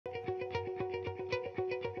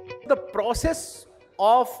the process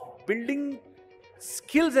of building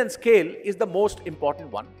skills and scale is the most important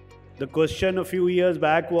one. The question a few years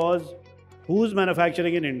back was, who's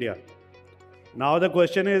manufacturing in India? Now the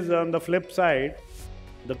question is on the flip side,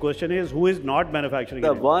 the question is who is not manufacturing in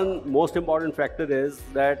India? The one most important factor is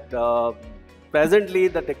that presently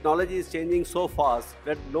the technology is changing so fast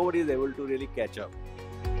that nobody is able to really catch up.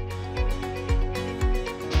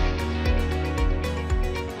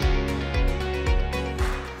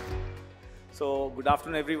 So, good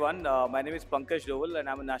afternoon everyone. My name is Pankaj Doval and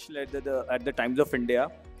I'm a national editor at the Times of India.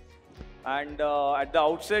 And at the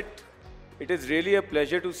outset, it is really a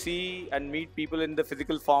pleasure to see and meet people in the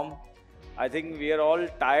physical form. I think we are all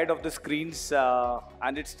tired of the screens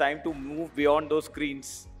and it's time to move beyond those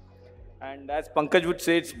screens. And as Pankaj would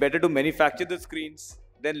say, it's better to manufacture the screens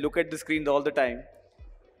than look at the screens all the time.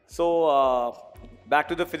 So, back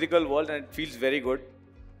to the physical world, and it feels very good.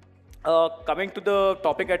 Coming to the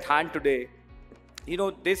topic at hand today, you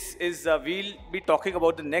know, this is, we'll be talking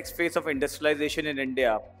about the next phase of industrialization in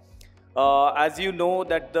India. As you know,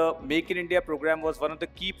 that the Make in India program was one of the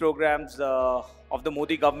key programs of the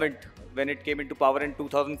Modi government when it came into power in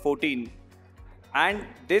 2014. And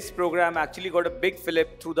this program actually got a big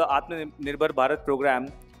fillip through the Atmanirbhar Bharat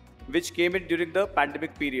program, which came in during the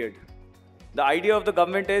pandemic period. The idea of the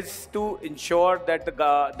government is to ensure that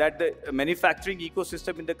the manufacturing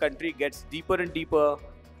ecosystem in the country gets deeper and deeper.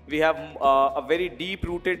 We have a very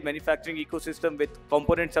deep-rooted manufacturing ecosystem with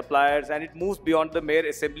component suppliers, and it moves beyond the mere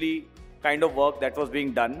assembly kind of work that was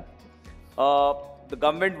being done. The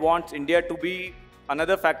government wants India to be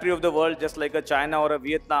another factory of the world, just like a China or a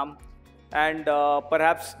Vietnam. And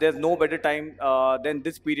perhaps there's no better time than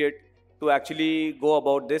this period to actually go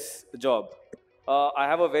about this job. I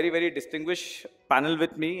have a very, very distinguished panel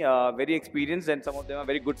with me, very experienced, and some of them are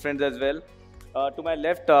very good friends as well. To my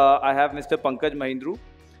left, I have Mr. Pankaj Mohindroo.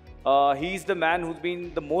 He's the man who's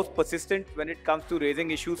been the most persistent when it comes to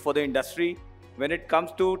raising issues for the industry, when it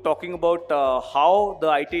comes to talking about how the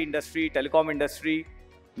IT industry, telecom industry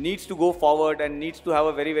needs to go forward and needs to have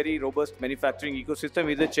a very, very robust manufacturing ecosystem.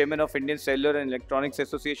 He's the chairman of Indian Cellular and Electronics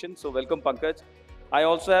Association. So welcome, Pankaj. I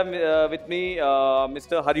also have with me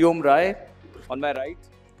Mr. Hariom Rai on my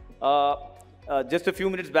right. Just a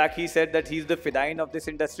few minutes back, he said that he's the Fidayeen of this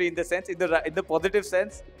industry in the sense, in the positive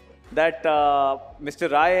sense, that Mr.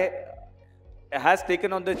 Rai has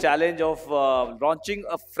taken on the challenge of launching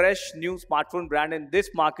a fresh new smartphone brand in this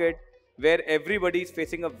market where everybody is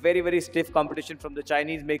facing a very, very stiff competition from the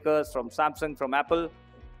Chinese makers, from Samsung, from Apple.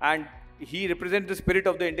 And he represents the spirit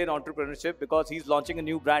of the Indian entrepreneurship because he's launching a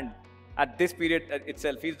new brand at this period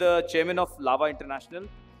itself. He's the chairman of Lava International.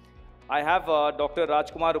 I have Dr.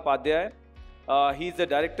 Rajkumar Upadhyay. He's the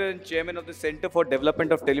director and chairman of the Center for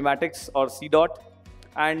Development of Telematics, or CDOT.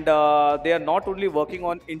 And they are not only working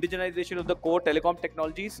on indigenization of the core telecom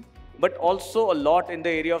technologies, but also a lot in the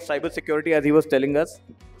area of cybersecurity, as he was telling us.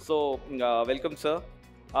 So, welcome, sir.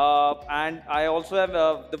 And I also have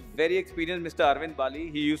the very experienced Mr. Arvind Bali.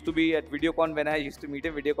 He used to be at Videocon when I used to meet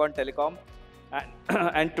him, Videocon Telecom. And,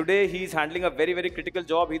 and today he's handling a very, very critical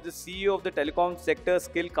job. He's the CEO of the Telecom Sector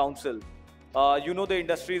Skill Council. You know, the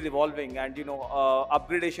industry is evolving and, you know,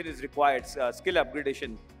 upgradation is required, skill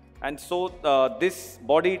upgradation. And so this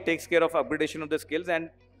body takes care of upgradation of the skills. And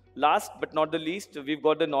last but not the least, we've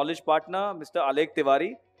got the knowledge partner, Mr. Alekh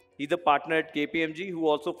Tiwari. He's a partner at KPMG who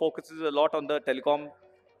also focuses a lot on the telecom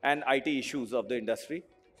and IT issues of the industry.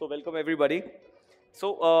 So welcome everybody.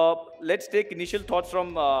 So let's take initial thoughts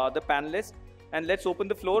from the panelists and let's open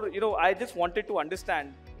the floor. You know, I just wanted to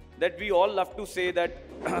understand that we all love to say that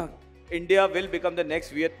India will become the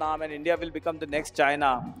next Vietnam and India will become the next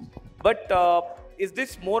China. But is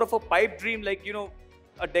this more of a pipe dream? Like, you know,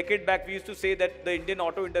 a decade back we used to say that the Indian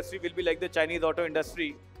auto industry will be like the Chinese auto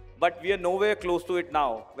industry, but we are nowhere close to it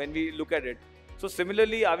now when we look at it. So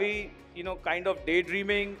similarly, are we, you know, kind of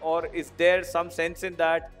daydreaming, or is there some sense in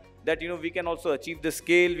that, you know, we can also achieve the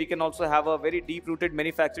scale, we can also have a very deep-rooted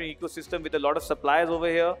manufacturing ecosystem with a lot of suppliers over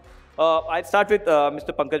here? I'll start with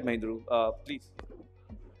Mr. Pankaj Mohindroo, please.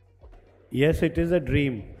 Yes, it is a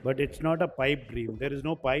dream, but it's not a pipe dream. There is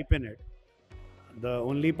no pipe in it. The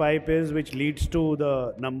only pipe is which leads to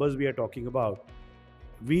the numbers we are talking about.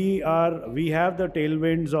 We have the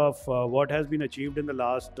tailwinds of what has been achieved in the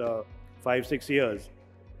last 5-6 years.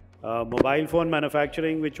 Mobile phone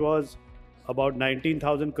manufacturing, which was about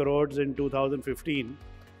 19,000 crores in 2015,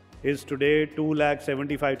 is today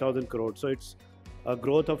 2,75,000 crores. So it's a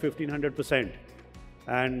growth of 1,500%.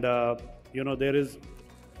 And you know, there is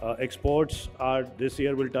exports are this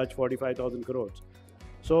year will touch 45,000 crores.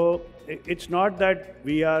 So it's not that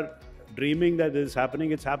we are dreaming that this is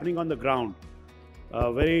happening, it's happening on the ground.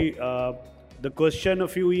 The question a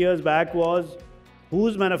few years back was,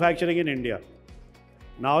 who's manufacturing in India?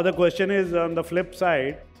 Now the question is on the flip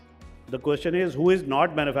side, the question is who is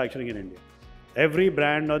not manufacturing in India? Every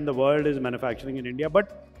brand on the world is manufacturing in India,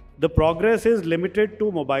 but the progress is limited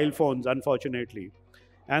to mobile phones, unfortunately.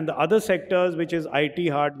 And the other sectors, which is IT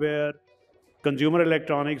hardware, consumer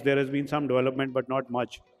electronics, there has been some development, but not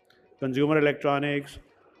much. Consumer electronics,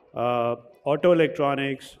 auto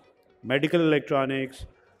electronics, medical electronics,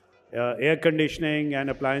 air conditioning and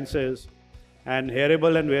appliances, and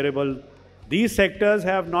hearable and wearable, these sectors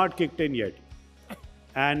have not kicked in yet.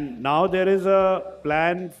 And now there is a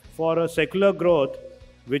plan for a secular growth,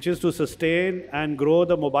 which is to sustain and grow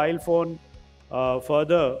the mobile phone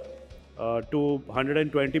further to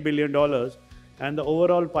 $120 billion and the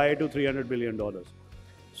overall pie to $300 billion.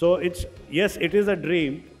 So it's, yes, it is a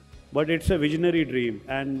dream, but it's a visionary dream,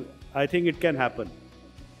 and I think it can happen.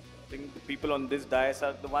 I think the people on this dais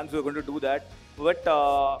are the ones who are going to do that. But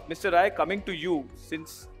Mr. Rai, coming to you,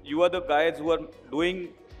 since you are the guys who are doing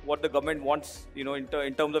what the government wants, you know, in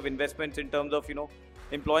terms of investments, in terms of, you know,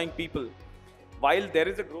 employing people. While there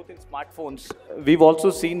is a growth in smartphones, we've also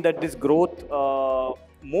seen that this growth,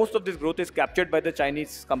 most of this growth is captured by the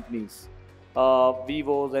Chinese companies,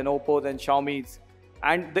 Vivos and Oppos and Xiaomi's,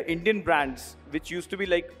 and the Indian brands, which used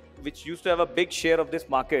to have a big share of this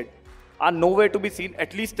market, are nowhere to be seen,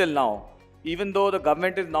 at least till now. Even though the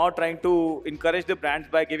government is now trying to encourage the brands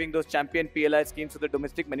by giving those champion PLI schemes to the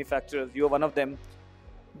domestic manufacturers, you are one of them.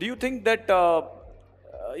 Do you think that,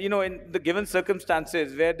 you know, in the given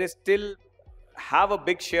circumstances where they still have a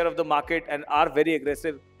big share of the market and are very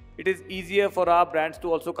aggressive, it is easier for our brands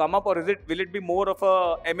to also come up, or will it be more of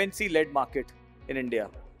a MNC-led market in India?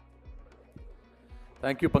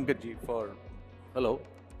 Thank you, Pankaj ji, for... Hello.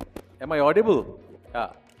 Am I audible?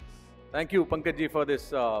 Yeah. Thank you, Pankaj ji, for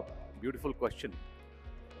this beautiful question.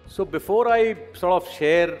 So before I sort of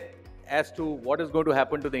share as to what is going to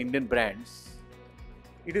happen to the Indian brands,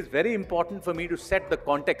 it is very important for me to set the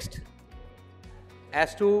context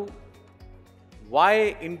as to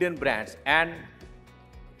why Indian brands. And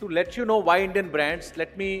to let you know why Indian brands,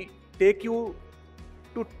 let me take you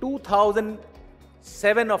to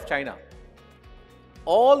 2007 of China.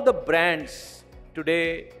 All the brands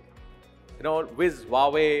today, you know, with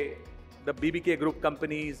Huawei, the BBK group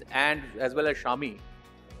companies, and as well as Xiaomi,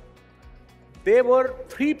 they were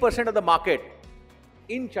 3% of the market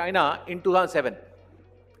in China in 2007.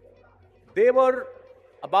 They were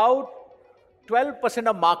about 12%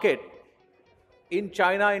 of market in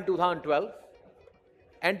China in 2012.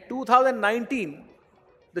 And 2019,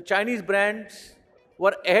 the Chinese brands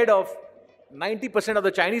were ahead of 90% of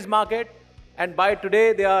the Chinese market. And by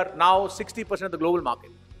today, they are now 60% of the global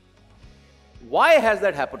market. Why has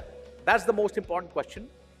that happened? That's the most important question.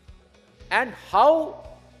 And how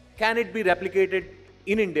can it be replicated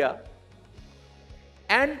in India?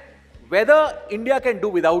 And whether India can do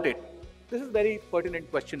without it? This is a very pertinent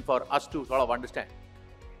question for us to sort of understand.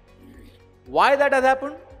 Why that has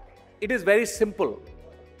happened? It is very simple.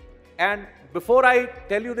 And before I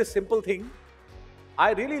tell you this simple thing,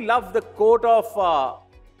 I really love the quote of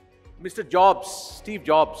Mr. Jobs, Steve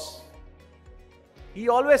Jobs. He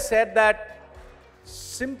always said that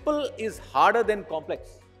simple is harder than complex.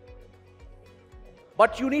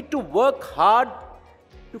 But you need to work hard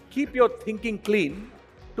to keep your thinking clean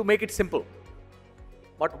to make it simple.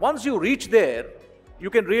 But once you reach there,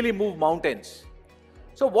 you can really move mountains.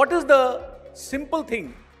 So what is the simple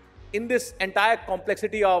thing in this entire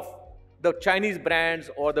complexity of the Chinese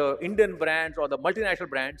brands or the Indian brands or the multinational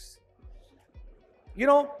brands? You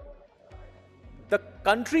know, the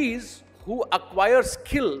countries who acquire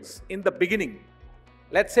skills in the beginning,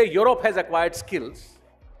 let's say Europe has acquired skills,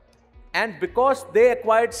 and because they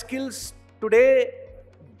acquired skills today,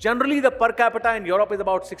 generally the per capita in Europe is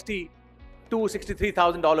about $60,000 to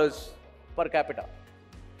 $63,000 per capita.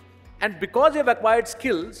 And because you've acquired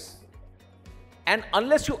skills, and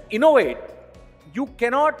unless you innovate, you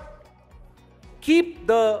cannot keep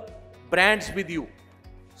the brands with you.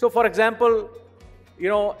 So for example, you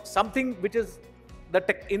know, something which is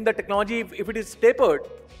in the technology, if it is tapered,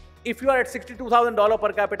 if you are at $62,000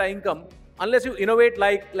 per capita income, unless you innovate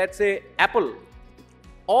like, let's say, Apple,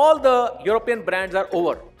 all the European brands are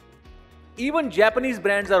over. Even Japanese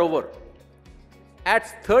brands are over.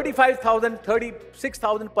 At 35,000,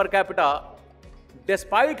 36,000 per capita,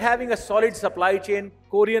 despite having a solid supply chain,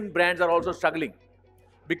 Korean brands are also struggling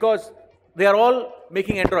because they are all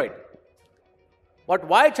making Android. But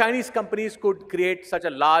why Chinese companies could create such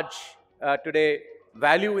a large today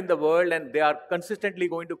value in the world, and they are consistently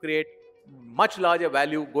going to create much larger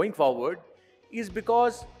value going forward, is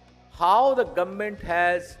because how the government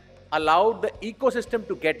has allowed the ecosystem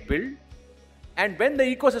to get built. And when the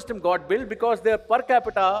ecosystem got built, because their per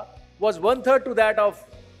capita was 1/3 to that of,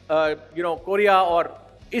 Korea, or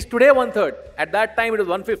is today 1/3. At that time, it was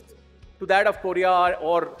 1/5 to that of Korea,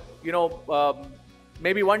 or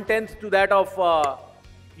maybe 1/10 to that of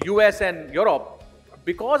US and Europe.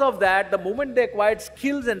 Because of that, the moment they acquired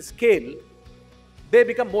skills and scale, they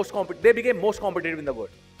became most competitive in the world.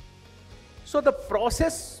 So the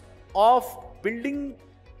process of building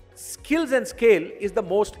skills and scale is the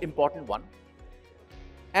most important one.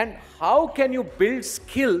 And how can you build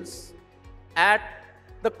skills at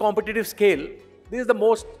the competitive scale? This is the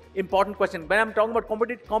most important question. When I'm talking about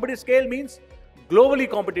competitive scale, means globally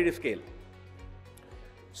competitive scale.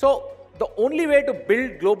 So the only way to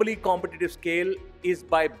build globally competitive scale is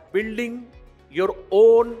by building your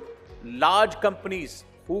own large companies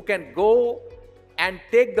who can go and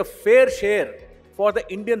take the fair share for the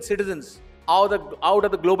Indian citizens out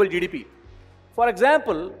of the global GDP. For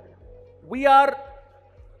example, we are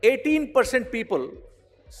 18% people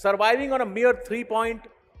surviving on a mere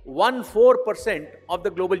 3.14% of the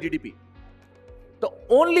global GDP. The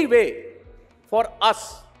only way for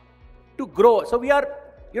us to grow, so we are,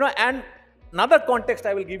 and another context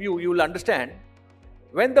I will give you, you will understand.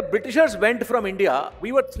 When the Britishers went from India,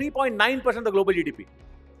 we were 3.9% of the global GDP.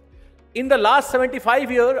 In the last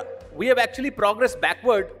 75 years, we have actually progressed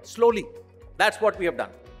backward slowly. That's what we have done.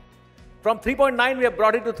 From 3.9, we have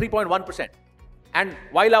brought it to 3.1%. And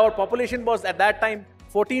while our population was at that time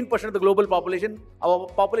 14% of the global population, our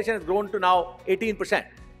population has grown to now 18%,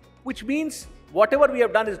 which means whatever we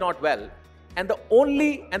have done is not well. And the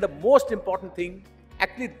only and the most important thing,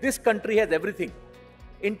 actually this country has everything.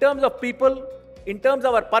 In terms of people, in terms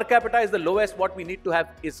of our per capita is the lowest. What we need to have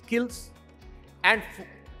is skills. And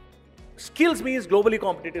skills means globally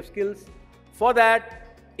competitive skills. For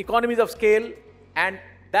that, economies of scale, and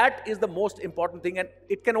that is the most important thing. And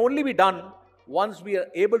it can only be done once we are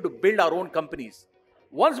able to build our own companies.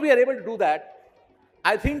 Once we are able to do that,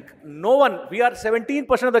 I think no one, we are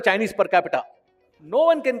 17% of the Chinese per capita. No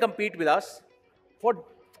one can compete with us.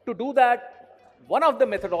 To do that, one of the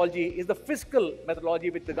methodology is the fiscal methodology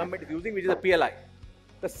which the government is using, which is the PLI.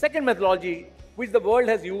 The second methodology which the world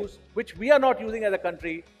has used, which we are not using as a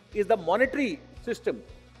country, is the monetary system,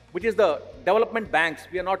 which is the development banks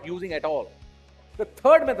we are not using at all. The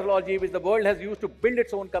third methodology which the world has used to build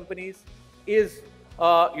its own companies is,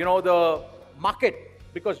 the market.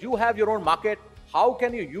 Because you have your own market, how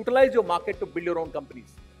can you utilize your market to build your own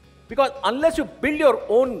companies? Because unless you build your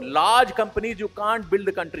own large companies, you can't build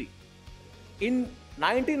the country. In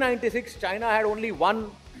 1996, China had only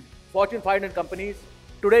one Fortune 500 companies.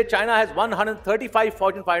 Today, China has 135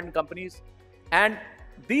 Fortune 500 companies. And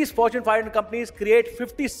these Fortune 500 companies create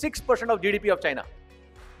 56% of GDP of China.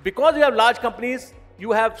 Because you have large companies,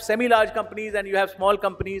 you have semi-large companies and you have small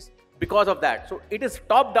companies because of that. So it is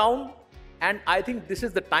top down, and I think this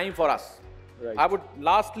is the time for us. Right. I would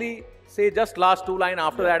lastly say just last two lines.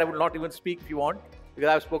 After that, I would not even speak if you want, because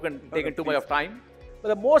I've taken too much of time.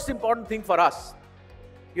 But the most important thing for us,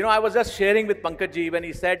 I was just sharing with Pankaj ji when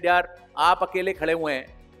he said, "यार आप अकेले खड़े हुए हैं."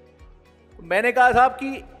 मैंने कहा साहब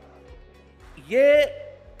कि ये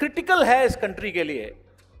क्रिटिकल है इस कंट्री के लिए.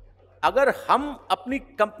 अगर हम अपनी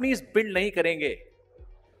कंपनीज बिल्ड नहीं करेंगे,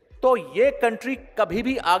 तो ये कंट्री कभी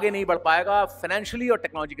भी आगे नहीं बढ़ पाएगा फाइनेंशियली और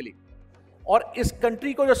टेक्नोलॉजिकली. और इस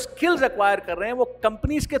कंट्री को जो स्किल्स एक्वायर कर रहे हैं, वो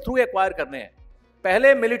कंपनीज के थ्रू एक्वायर करने हैं.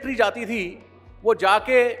 पहले मिलिट्री जाती थी, वो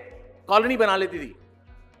जाके कॉलोनी बना लेती थी.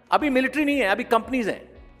 अभी मिलिट्री नहीं है, अभी कंपनीज हैं.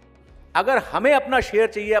 अगर हमें अपना शेयर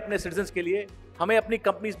चाहिए अपने सिटीजन्स के लिए, हमें अपनी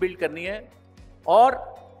कंपनीज बिल्ड करनी है.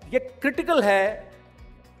 और ये क्रिटिकल है.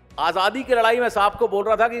 आज़ादी की लड़ाई में साहब को बोल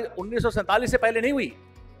रहा था कि 1947 से पहले नहीं हुई,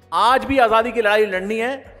 आज भी आज़ादी की लड़ाई लड़नी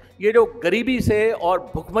है. ये जो गरीबी से और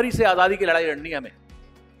भुखमरी से आज़ादी की लड़ाई लड़नी है हमें.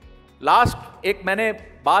 लास्ट एक मैंने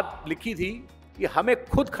बात लिखी थी कि हमें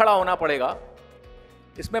खुद खड़ा होना पड़ेगा.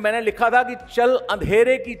 इसमें मैंने लिखा था कि चल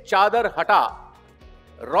अंधेरे की चादर हटा,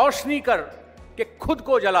 रोशनी कर के खुद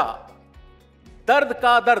को जला. दर्द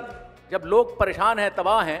का दर्द, जब लोग परेशान हैं,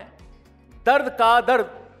 तबाह हैं, दर्द का दर्द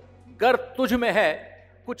गर तुझ में है,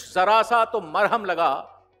 कुछ जरा सा तो मरहम लगा.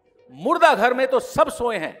 मुर्दा घर में तो सब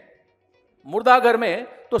सोए हैं, मुर्दा घर में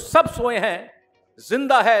तो सब सोए हैं,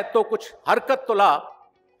 जिंदा है तो कुछ हरकत तो ला.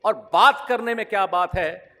 और बात करने में क्या बात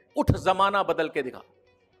है, उठ जमाना बदल के दिखा.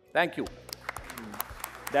 Thank you.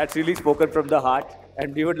 That's really spoken from the heart,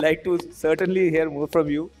 and we would like to certainly hear more from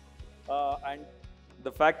you. And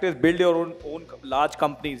the fact is, build your own large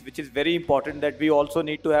companies, which is very important. That we also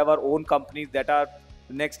need to have our own companies that are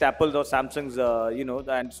the next Apples or Samsungs,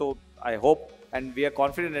 And so I hope, and we are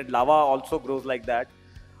confident that Lava also grows like that.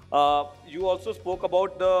 You also spoke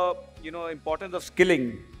about the importance of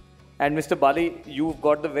skilling, and Mr. Bali, you've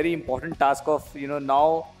got the very important task of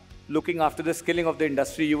now looking after the skilling of the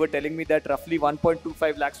industry. You were telling me that roughly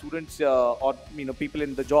 1.25 lakh students or people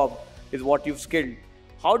in the job is what you've skilled.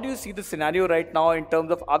 How do you see the scenario right now in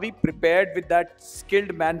terms of, are we prepared with that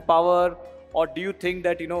skilled manpower, or do you think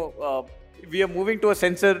that we are moving to a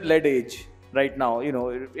sensor-led age right now,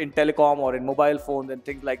 in telecom or in mobile phones and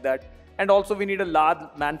things like that? And also we need a large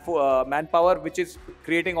manpower which is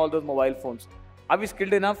creating all those mobile phones. Are we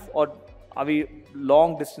skilled enough, or are we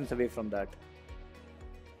long distance away from that?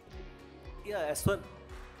 Yeah, as far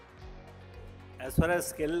as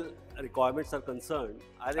skill requirements are concerned,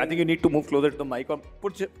 I think you need to move closer to the mic, or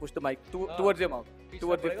push the mic towards your mouth,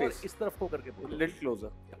 towards your face. इस तरफ को करके बोलो. A little closer.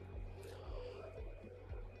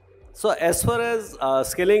 So as far as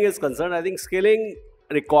skilling is concerned, I think skilling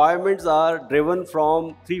requirements are driven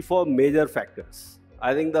from 3-4 major factors.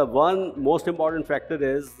 I think the one most important factor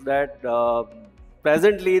is that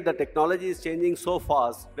presently the technology is changing so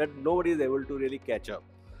fast that nobody is able to really catch up.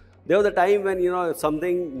 There was a time when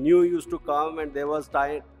something new used to come, and there was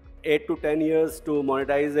time 8 to 10 years to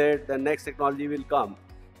monetize it. The next technology will come.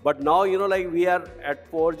 But now like we are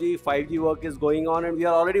at 4G, 5G work is going on, and we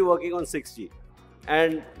are already working on 6G.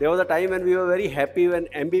 And there was a time when we were very happy when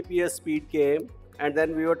Mbps speed came, and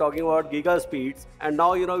then we were talking about giga speeds, and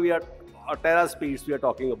now we are tera speeds we are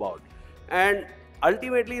talking about. And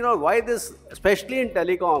ultimately, why this, especially in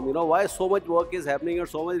telecom, why so much work is happening or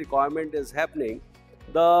so much requirement is happening.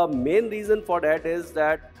 The main reason for that is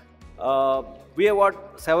that we have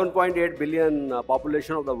got 7.8 billion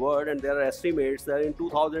population of the world, and there are estimates that in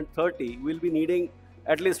 2030 we'll be needing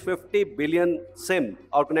at least 50 billion SIM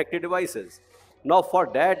or connected devices. Now for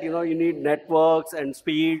that, you need networks and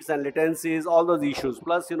speeds and latencies, all those issues.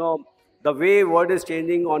 Plus, the way world is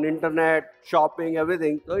changing on internet, shopping,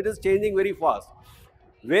 everything. So it is changing very fast.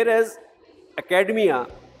 Whereas academia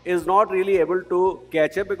is not really able to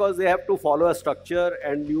catch up because they have to follow a structure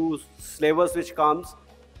and use syllabus which comes.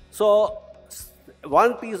 So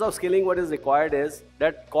one piece of skilling what is required is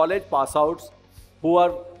that college pass outs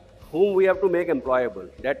whom we have to make employable.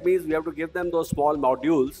 That means we have to give them those small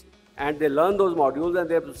modules, and they learn those modules, and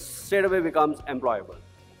they straight away becomes employable.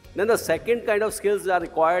 Then the second kind of skills that are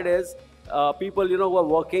required is people who are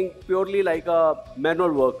working purely like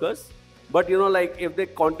manual workers. But like if they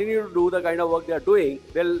continue to do the kind of work they are doing,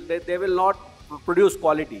 they will not produce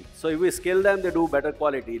quality. So if we skill them, they do better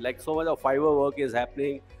quality. Like so much of fiber work is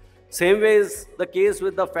happening. Same way is the case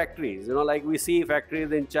with the factories. Like we see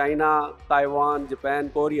factories in China, Taiwan, Japan,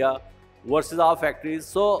 Korea versus our factories.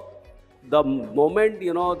 So the moment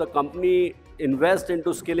the company invests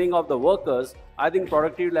into skilling of the workers, I think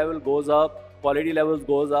productivity level goes up, quality levels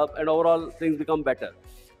goes up, and overall things become better.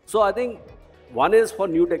 So I think one is for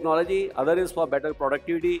new technology, other is for better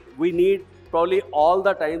productivity. We need probably all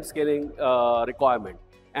the time skilling requirement.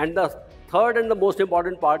 And the third and the most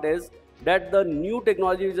important part is that the new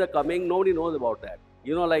technologies are coming, nobody knows about that.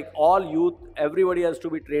 Like all youth, everybody has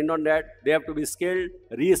to be trained on that. They have to be skilled,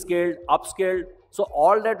 reskilled, upskilled. So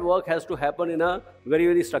all that work has to happen in a very,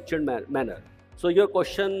 very structured manner. So your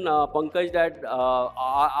question, Pankaj, that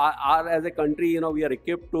are as a country, we are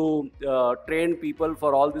equipped to train people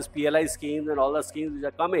for all these PLI schemes and all the schemes which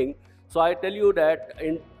are coming. So I tell you that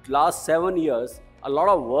in last 7 years, a lot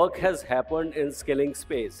of work has happened in skilling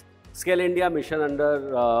space. Skill India mission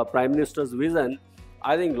under Prime Minister's vision,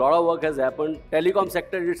 I think a lot of work has happened. Telecom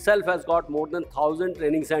sector itself has got more than 1,000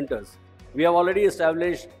 training centers. We have already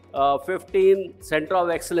established 15 center of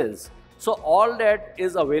excellence. So all that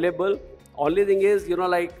is available. Only thing is,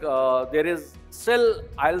 there is still,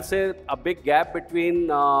 I'll say, a big gap between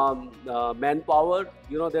manpower.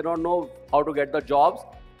 They don't know how to get the jobs,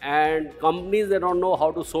 and companies, they don't know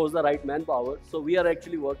how to source the right manpower. So we are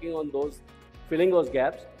actually working on filling those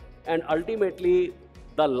gaps. And ultimately,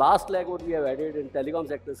 the last leg what we have added in Telecom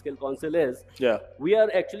Sector Skill Council is, we are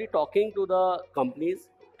actually talking to the companies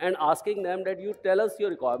and asking them that you tell us your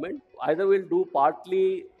requirement. Either we'll do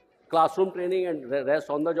partly classroom training and rest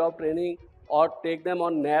on the job training, or take them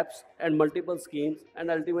on NAPs and multiple schemes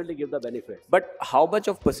and ultimately give the benefits. But how much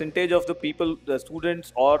of percentage of the people, the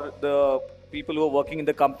students or the people who are working in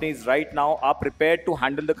the companies right now are prepared to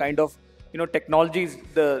handle the kind of technologies,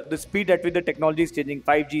 the speed at which the technology is changing,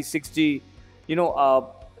 5G, 6G,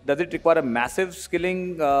 does it require a massive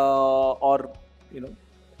skilling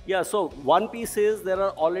Yeah, so one piece is there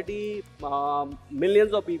are already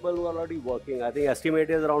millions of people who are already working. I think estimate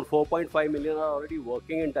is around 4.5 million are already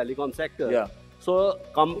working in telecom sector. Yeah. So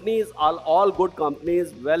companies are all good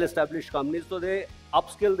companies, well-established companies, so they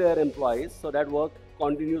upskill their employees, so that work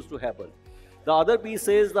continues to happen. The other piece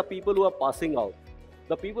is the people who are passing out.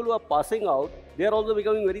 The people who are passing out, they are also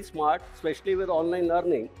becoming very smart, especially with online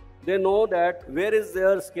learning. They know that where is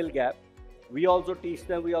their skill gap. We also teach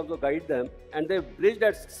them, we also guide them, and they bridge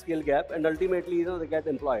that skill gap, and ultimately, they get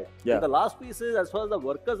employed. Yeah. And the last piece is, as far as the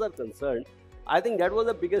workers are concerned, I think that was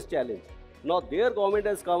the biggest challenge. Now, their government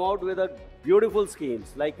has come out with a beautiful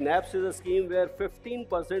schemes. Like NAPS is a scheme where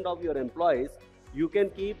 15% of your employees you can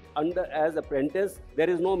keep under as apprentice. There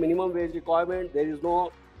is no minimum wage requirement. There is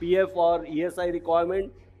no PF or ESI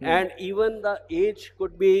requirement. And even the age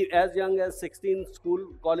could be as young as 16 school,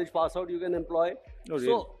 college pass out, you can employ. Oh, really?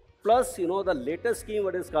 So, plus, the latest scheme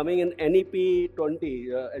what is coming in NEP 20,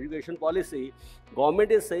 education policy,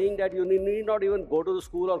 government is saying that you need not even go to the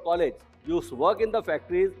school or college. You work in the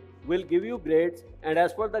factories, will give you grades, and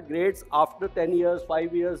as per the grades, after 10 years,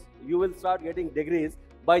 5 years, you will start getting degrees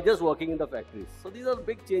by just working in the factories. So these are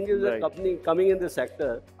big changes that coming in this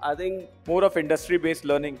sector. I think more of industry-based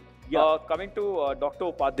learning. Yeah. Coming to Dr.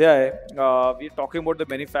 Upadhyay, we're talking about the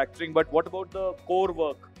manufacturing, but what about the core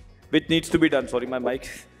work which needs to be done? Sorry, my mic.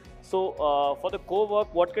 So for the core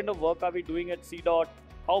work, what kind of work are we doing at CDOT?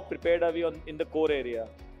 How prepared are we in the core area?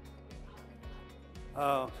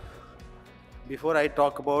 Before I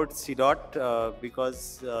talk about CDOT,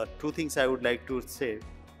 because two things I would like to say.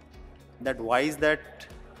 That why is that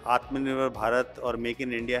Atmanirbhar Bharat or Make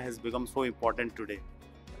in India has become so important today?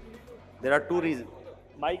 There are two reasons.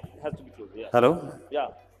 Mic has to be closed. Yeah. Hello? Yeah.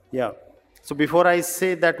 Yeah. So before I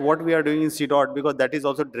say that what we are doing in CDOT, because that is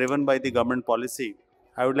also driven by the government policy,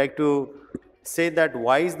 I would like to say that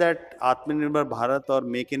why is that Atmanirbhar Bharat or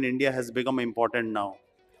Make in India has become important now?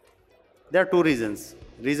 There are two reasons.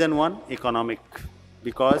 Reason one, economic.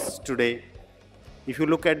 Because today, if you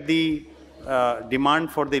look at the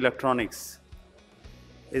demand for the electronics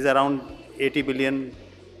is around 80 billion,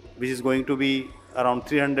 which is going to be around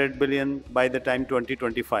 300 billion by the time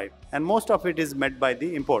 2025. And most of it is met by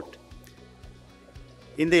the import.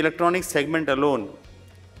 In the electronics segment alone,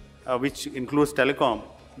 which includes telecom,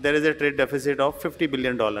 there is a trade deficit of $50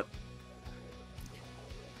 billion.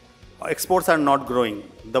 Exports are not growing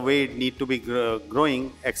the way it need to be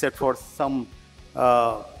growing, except for some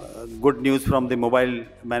good news from the mobile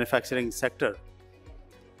manufacturing sector.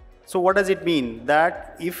 So what does it mean?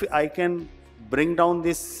 That if I can bring down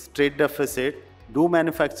this trade deficit, do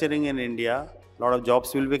manufacturing in India, a lot of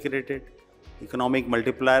jobs will be created, economic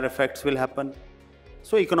multiplier effects will happen.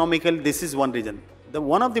 So economical, this is one reason.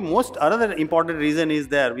 One of the most another important reason is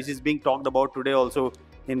there, which is being talked about today also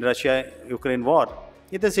in Russia-Ukraine war,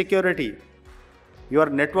 is the security. Your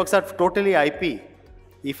networks are totally IP.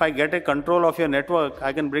 If I get a control of your network,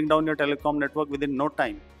 I can bring down your telecom network within no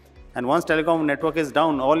time. And once telecom network is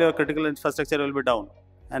down, all your critical infrastructure will be down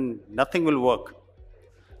and nothing will work.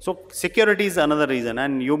 So security is another reason,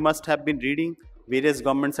 and you must have been reading various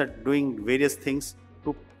governments are doing various things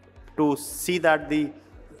to see that the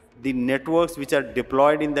networks which are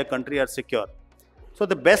deployed in the country are secure. So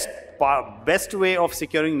the best way of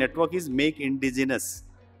securing network is make indigenous.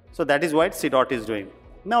 So that is what CDOT is doing.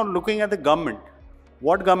 Now looking at the government,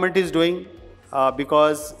 what government is doing,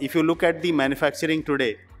 because if you look at the manufacturing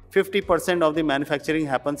today, 50% of the manufacturing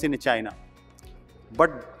happens in China.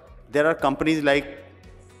 But there are companies like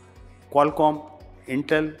Qualcomm,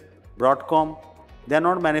 Intel, Broadcom, they are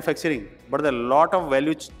not manufacturing, but a lot of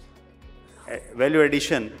value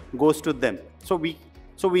addition goes to them. So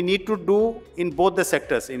we need to do in both the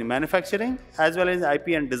sectors, in manufacturing as well as IP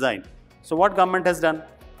and design. So what government has done?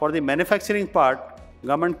 For the manufacturing part,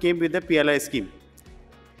 government came with a PLI scheme.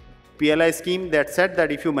 PLI scheme that said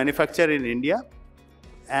that if you manufacture in India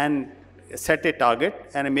and set a target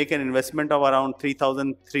and make an investment of around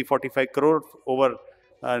 3,345 crore over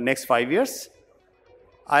next 5 years,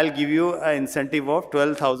 I'll give you an incentive of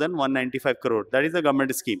 12,195 crore. That is the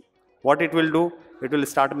government scheme. What it will do? It will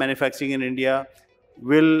start manufacturing in India,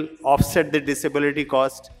 will offset the disability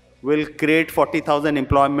cost, will create 40,000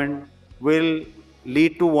 employment, will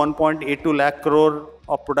lead to 1.82 lakh crore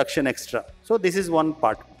of production extra. So this is one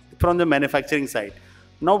part from the manufacturing side.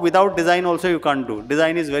 Now without design also you can't do.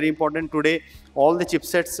 Design is very important today. All the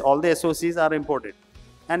chipsets, all the SoCs are imported.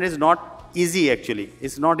 And it's not easy actually.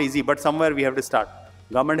 It's not easy, but somewhere we have to start.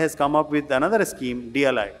 Government has come up with another scheme,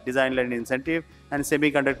 DLI, Design Led Incentive, and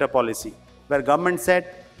Semiconductor Policy, where government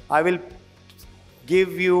said, I will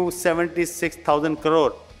give you 76,000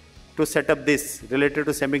 crore to set up this related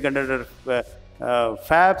to semiconductor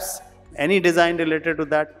fabs, any design related to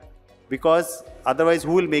that, because otherwise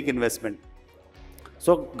who will make investment?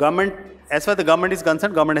 So government, as far as the government is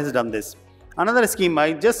concerned, government has done this. Another scheme,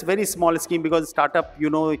 just very small scheme, because startup,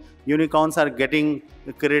 unicorns are getting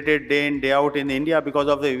created day in, day out in India because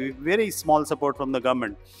of the very small support from the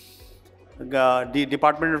government. The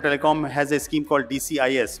Department of Telecom has a scheme called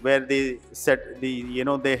DCIS, where they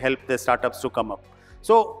they help the startups to come up.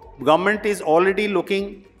 So government is already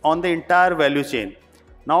looking on the entire value chain.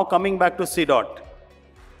 Now coming back to CDOT.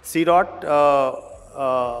 CDOT,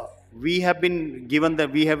 we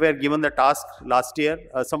were given the task last year,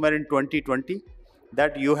 somewhere in 2020,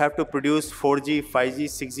 that you have to produce 4G, 5G,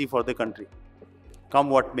 6G for the country, come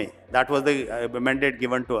what may. That was the mandate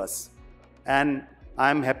given to us. And I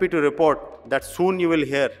am happy to report that soon you will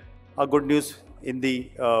hear a good news in the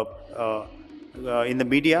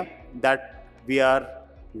media that we are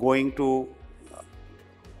going to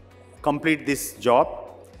complete this job,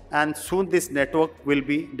 and soon this network will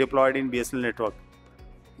be deployed in BSNL network.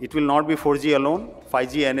 It will not be 4G alone.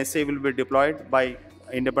 5G NSA will be deployed by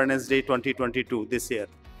Independence Day 2022 this year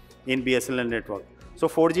in BSNL network. So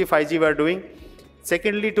 4G, 5G we are doing.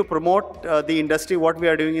 Secondly, to promote the industry, what we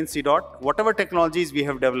are doing in CDOT, whatever technologies we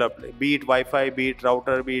have developed, be it Wi-Fi, be it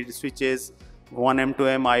router, be it switches, 1M,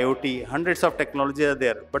 2M, IoT, hundreds of technologies are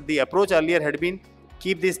there. But the approach earlier had been,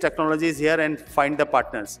 keep these technologies here and find the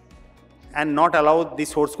partners and not allow the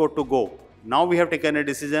source code to go. Now we have taken a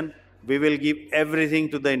decision. We will give everything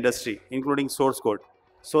to the industry, including source code,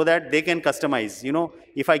 so that they can customize.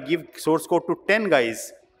 If I give source code to 10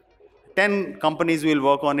 guys, 10 companies will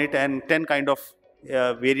work on it, and 10 kind of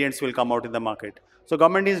variants will come out in the market. So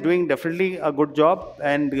government is doing definitely a good job,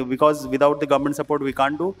 and because without the government support we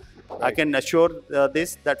can't do. Right. I can assure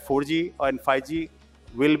this, that 4G and 5G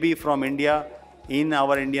will be from India in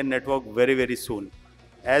our Indian network very, very soon.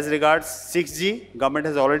 As regards 6G, government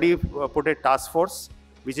has already put a task force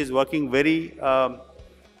which is working very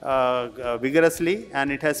vigorously,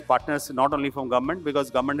 and it has partners not only from government,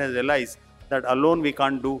 because government has realized that alone we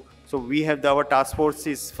can't do. So we have our task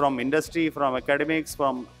forces from industry, from academics,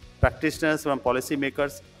 from practitioners, from policy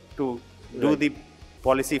makers to do the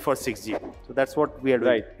policy for 6G. So that's what we are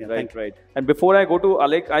doing. Right. And before I go to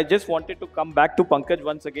Alekh, I just wanted to come back to Pankaj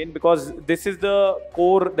once again, because this is the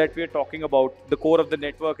core that we are talking about, the core of the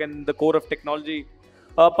network and the core of technology.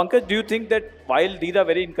 Pankaj, do you think that while these are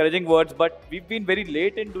very encouraging words, but we've been very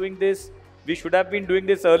late in doing this? We should have been doing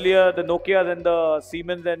this earlier. The Nokias and the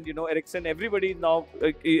Siemens and Ericsson, everybody now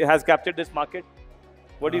has captured this market.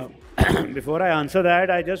 What do you? Before I answer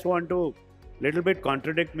that, I just want to little bit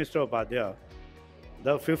contradict Mr. Upadhyay.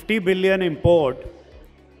 The 50 billion import,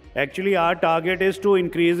 actually our target is to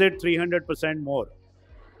increase it 300% more.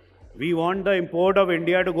 We want the import of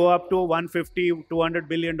India to go up to $150, $200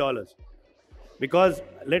 billion. Because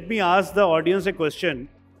let me ask the audience a question.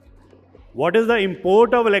 What is the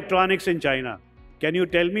import of electronics in China? Can you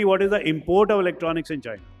tell me what is the import of electronics in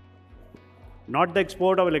China? Not the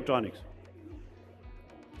export of electronics.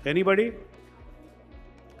 Anybody?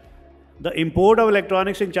 The import of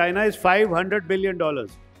electronics in China is $500 billion.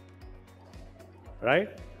 Right?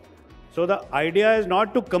 So the idea is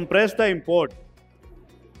not to compress the import.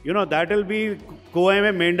 That will be Kuai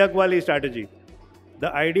mein mendak wali strategy.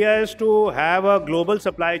 The idea is to have a global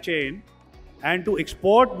supply chain and to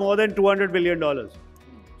export more than $200 billion.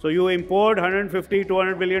 So you import $150,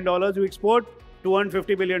 $200 billion, you export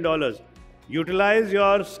 $250 billion. Utilize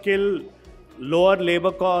your skill, lower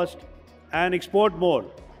labor cost, and export more.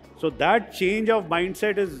 So that change of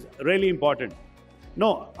mindset is really important.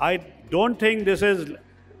 No, I don't think this is,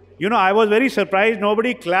 I was very surprised.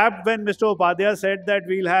 Nobody clapped when Mr. Upadhyay said that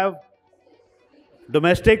we'll have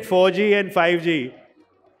domestic 4G and 5G.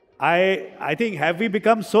 I think, have we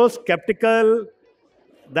become so skeptical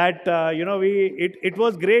that, it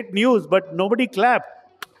was great news, but nobody clapped.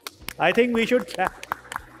 I think we should clap.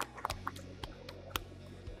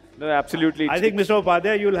 No, absolutely. I think, Mr.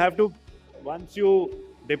 Upadhyay, you'll have to, once you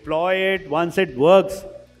deploy it, once it works,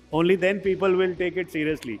 only then people will take it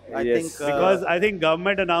seriously. Because I think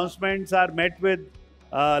government announcements are met with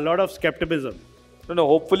a lot of skepticism. No,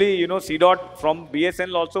 hopefully, CDOT from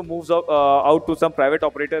BSNL also moves out to some private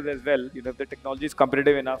operators as well, if the technology is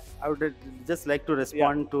competitive enough. I would just like to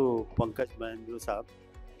respond to Pankaj Mohindroo Sahab.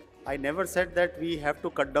 I never said that we have to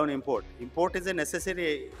cut down import. Import is a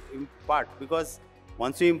necessary part, because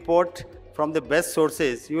once you import from the best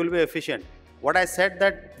sources, you will be efficient. What I said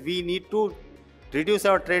that we need to reduce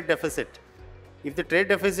our trade deficit. If the trade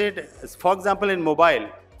deficit, for example, in mobile,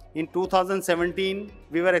 in 2017,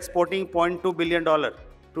 we were exporting $0.2 billion.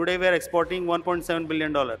 Today, we are exporting $1.7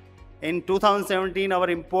 billion. In 2017, our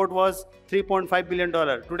import was $3.5 billion.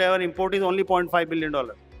 Today, our import is only $0.5 billion.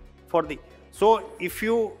 So,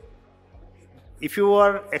 if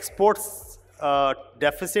your exports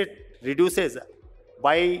deficit reduces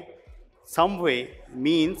by some way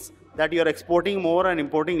means that you are exporting more and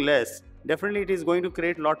importing less, definitely it is going to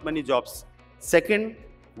create lot many jobs. Second,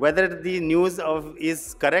 whether the news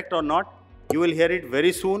is correct or not, you will hear it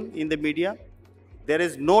very soon in the media. There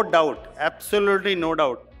is no doubt, absolutely no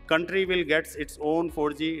doubt, country will get its own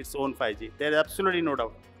 4G, its own 5G. There is absolutely no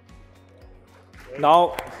doubt.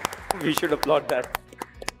 Now, we should applaud that,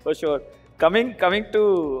 for sure. Coming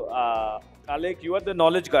to Alekh, you are the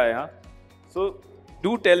knowledge guy, huh? So,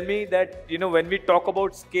 do tell me that, you know, when we talk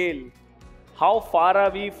about scale, how far are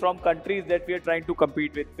we from countries that we are trying to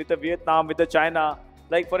compete with the Vietnam, with the China?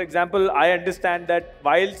 Like, for example, I understand that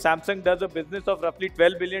while Samsung does a business of roughly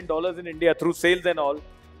 $12 billion in India through sales and all,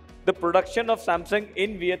 the production of Samsung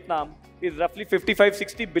in Vietnam is roughly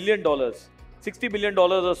 $55-60 billion, $60 billion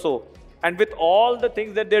or so. And with all the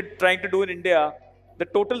things that they're trying to do in India, the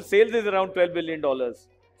total sales is around $12 billion.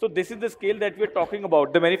 So this is the scale that we're talking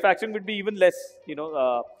about. The manufacturing would be even less, you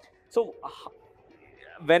know. So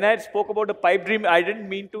when I spoke about the pipe dream, I didn't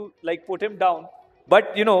mean to like put him down.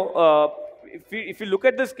 But, you know, if you look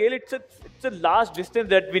at the scale, it's a large distance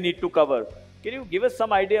that we need to cover. Can you give us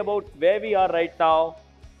some idea about where we are right now?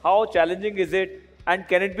 How challenging is it? And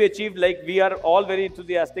can it be achieved? Like, we are all very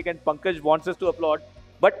enthusiastic and Pankaj wants us to applaud.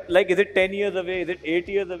 But like, is it 10 years away? Is it 8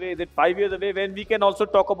 years away? Is it 5 years away? When we can also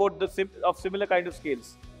talk about the similar kind of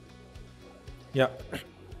scales. Yeah.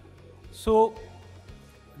 So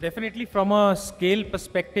definitely from a scale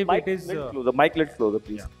perspective, it is... The mic little closer,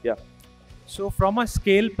 please. Yeah. So from a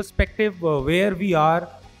scale perspective, where we are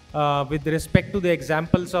with respect to the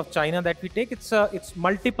examples of China that we take, it's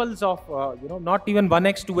multiples of, you know, not even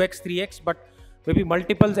 1x, 2x, 3x, but maybe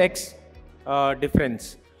multiples x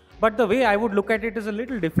difference. But the way I would look at it is a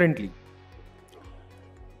little differently.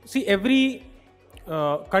 See, every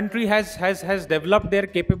country has developed their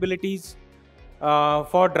capabilities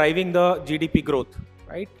for driving the GDP growth,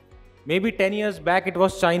 right? Maybe 10 years back it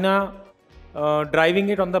was China driving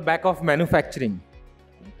it on the back of manufacturing.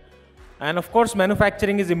 And of course,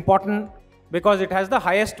 manufacturing is important because it has the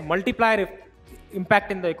highest multiplier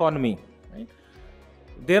impact in the economy, right?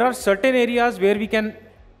 There are certain areas where we can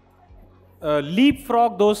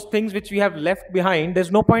leapfrog those things which we have left behind.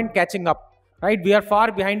 There's no point catching up, right? We are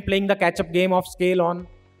far behind playing the catch-up game of scale on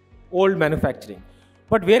old manufacturing.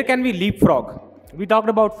 But where can we leapfrog? We talked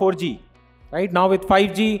about 4G, right? Now with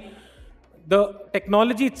 5G, the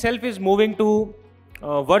technology itself is moving to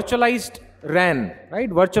virtualized RAN, right?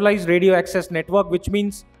 Virtualized radio access network, which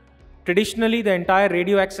means traditionally the entire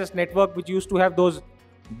radio access network, which used to have those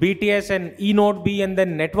BTS and eNode B and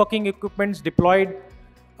then networking equipments deployed,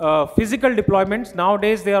 physical deployments,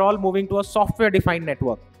 nowadays they are all moving to a software defined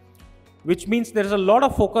network, which means there is a lot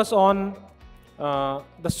of focus on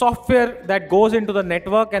the software that goes into the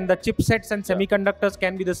network, and the chipsets and semiconductors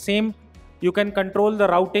can be the same. You can control the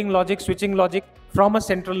routing logic, switching logic from a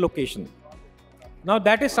central location. Now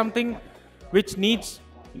that is something which needs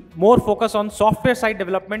more focus on software side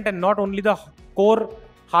development and not only the core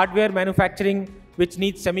hardware manufacturing which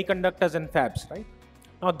needs semiconductors and fabs, right?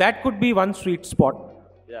 Now that could be one sweet spot.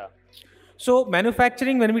 Yeah. So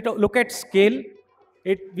manufacturing, when we look at scale,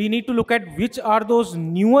 we need to look at which are those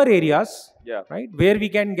newer areas, right, where we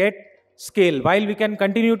can get scale, while we can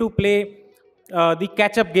continue to play the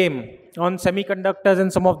catch-up game on semiconductors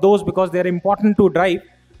and some of those, because they're important to drive.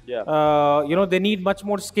 You know, they need much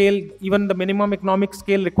more scale. Even the minimum economic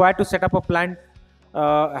scale required to set up a plant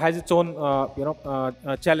has its own,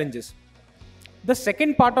 challenges. The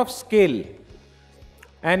second part of scale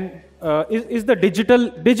and is the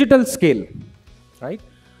digital scale, right?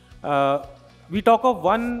 We talk of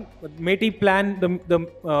one METI plan,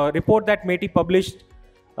 the report that METI published,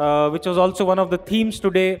 which was also one of the themes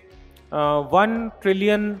today, $1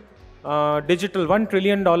 trillion $1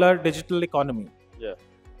 trillion digital economy. Yeah.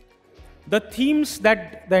 The themes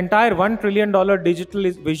that the entire $1 trillion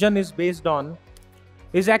digital vision is based on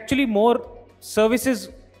is actually more services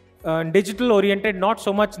digital oriented, not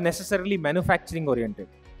so much necessarily manufacturing oriented.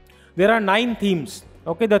 There are 9 themes.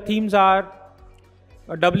 Okay, the themes are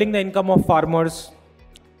doubling the income of farmers.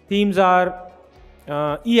 Themes are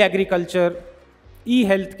e-agriculture,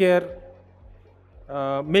 e-healthcare,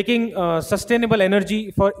 making sustainable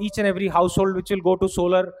energy for each and every household, which will go to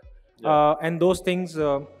solar, and those things,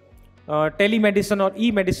 telemedicine or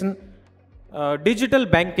e-medicine, digital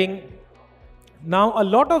banking. Now, a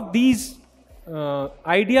lot of these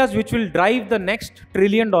ideas which will drive the next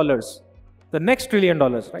 $1 trillion,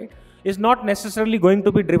 right, is not necessarily going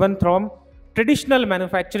to be driven from traditional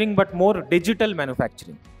manufacturing, but more digital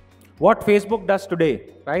manufacturing. What Facebook does today,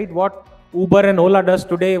 right? What Uber and Ola does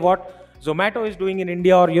today, what Zomato is doing in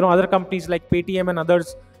India, or other companies like Paytm and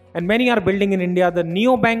others and many are building in India. The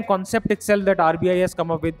neobank concept itself that RBI has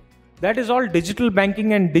come up with, that is all digital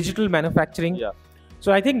banking and digital manufacturing. Yeah.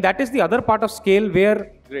 So I think that is the other part of scale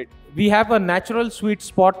where Great. we have a natural sweet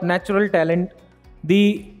spot, natural talent.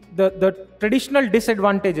 The traditional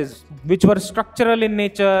disadvantages, which were structural in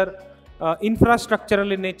nature,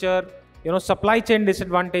 infrastructural in nature, supply chain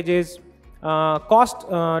disadvantages, cost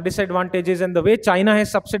disadvantages, and the way China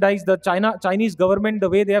has subsidized, Chinese government, the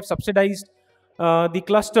way they have subsidized the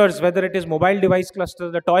clusters, whether it is mobile device cluster,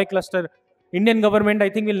 the toy cluster, Indian government, I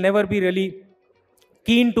think, will never be really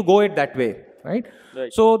keen to go it that way, right?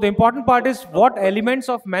 So the important part is what elements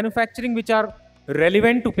of manufacturing which are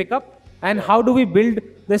relevant to pick up, and how do we build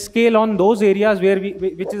the scale on those areas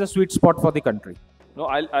which is a sweet spot for the country. No,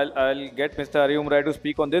 I'll get Mr. Arvind to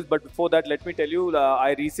speak on this, but before that, let me tell you,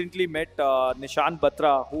 I recently met Nishan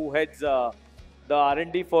Batra, who heads the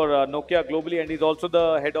R&D for Nokia globally, and he's also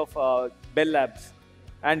the head of Bell Labs.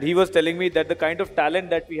 And he was telling me that the kind of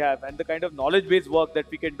talent that we have and the kind of knowledge-based work that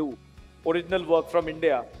we can do, original work from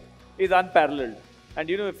India, is unparalleled. And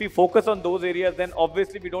if we focus on those areas, then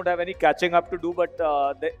obviously we don't have any catching up to do, but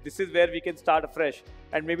this is where we can start afresh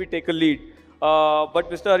and maybe take a lead.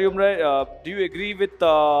 But Mr. Arvind, do you agree with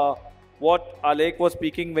what Alekh was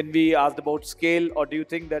speaking when we asked about scale, or do you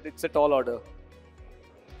think that it's a tall order?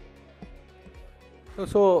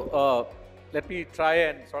 So let me try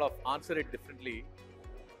and sort of answer it differently.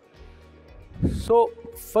 So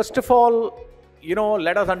first of all,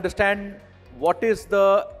 let us understand what is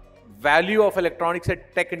the value of electronics and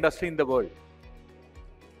tech industry in the world.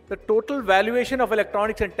 The total valuation of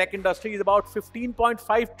electronics and tech industry is about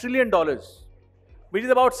 $15.5 trillion, which is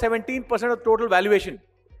about 17% of total valuation.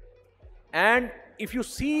 And if you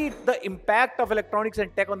see the impact of electronics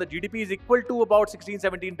and tech on the GDP is equal to about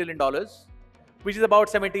 $16-17 trillion, which is about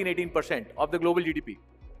 17-18% of the global GDP.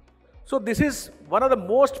 So this is one of the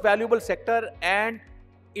most valuable sector, and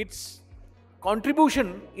its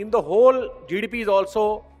contribution in the whole GDP is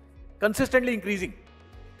also consistently increasing.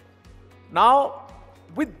 Now,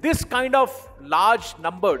 with this kind of large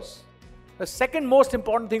numbers, the second most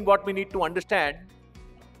important thing what we need to understand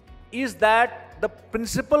is that the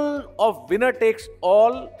principle of winner takes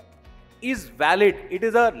all is valid. It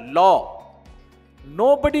is a law.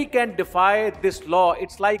 Nobody can defy this law.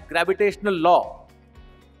 It's like gravitational law,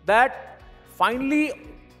 that finally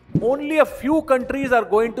only a few countries are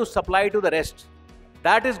going to supply to the rest.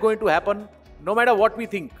 That is going to happen no matter what we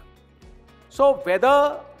think. So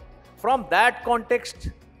whether from that context,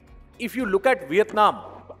 if you look at Vietnam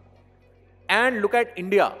and look at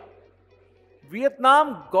India,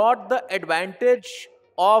 Vietnam got the advantage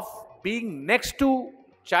of being next to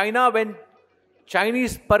China when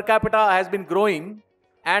Chinese per capita has been growing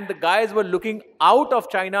and the guys were looking out of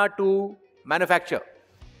China to manufacture.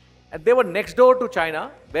 And they were next door to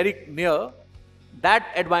China, very near. That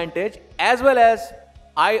advantage, as well as,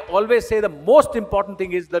 I always say the most important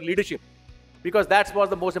thing is the leadership, because that was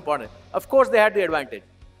the most important. Of course, they had the advantage.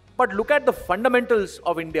 But look at the fundamentals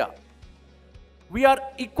of India. We are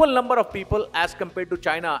equal number of people as compared to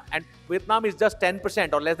China, and Vietnam is just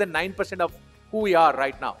 10% or less than 9% of who we are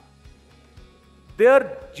right now.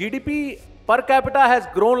 Their GDP per capita has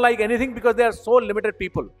grown like anything because they are so limited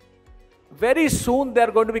people. Very soon they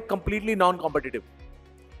are going to be completely non-competitive.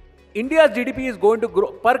 India's GDP is going to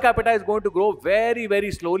grow, per capita is going to grow very,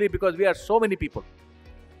 very slowly because we are so many people.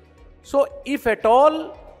 So if at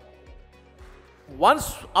all,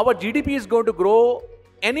 once our GDP is going to grow,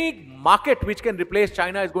 any market which can replace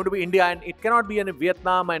China is going to be India, and it cannot be in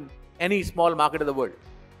Vietnam and any small market of the world.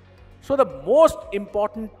 So the most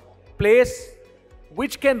important place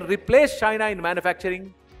which can replace China in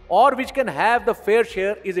manufacturing or which can have the fair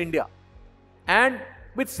share is India. And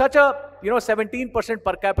with such a 17%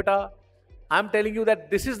 per capita, I'm telling you that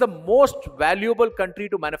this is the most valuable country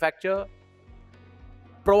to manufacture,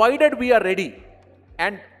 provided we are ready.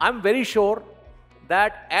 And I'm very sure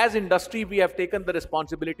that as industry we have taken the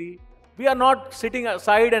responsibility. We are not sitting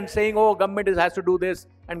aside and saying, oh, government has to do this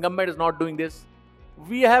and government is not doing this.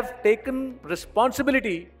 We have taken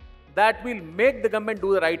responsibility that will make the government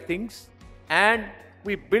do the right things, and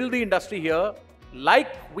we build the industry here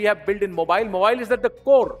like we have built in mobile. Mobile is at the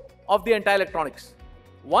core of the entire electronics.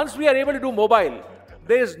 Once we are able to do mobile,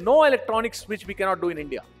 there is no electronics which we cannot do in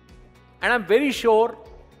India. And I'm very sure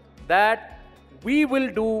that we will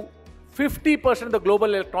do 50% of the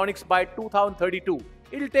global electronics by 2032.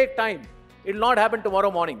 It will take time. It will not happen tomorrow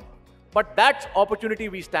morning. But that's opportunity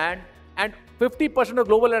we stand, and 50% of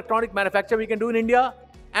global electronic manufacture we can do in India,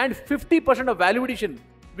 and 50% of value addition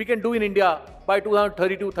we can do in India by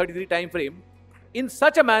 2032-33 time frame, in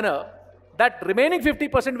such a manner that remaining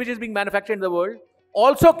 50% which is being manufactured in the world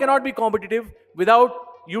also cannot be competitive without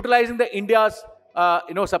utilizing the India's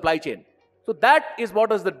supply chain. So that is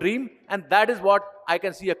what is the dream, and that is what I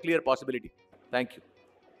can see a clear possibility. Thank you.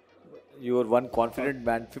 You are one confident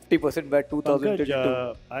man. 50% by 2022.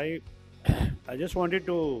 Pankaj, I just wanted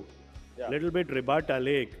to little bit rebut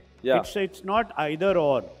Alekh. Yeah. It's not either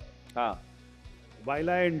or. Ah. While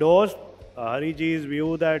I endorse Hariji's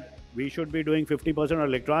view that we should be doing 50% of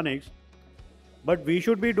electronics, but we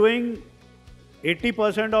should be doing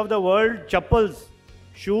 80% of the world chappals,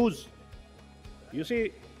 shoes. You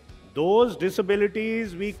see, those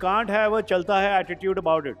disabilities, we can't have a chalta hai attitude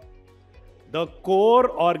about it. The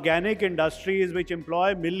core organic industries which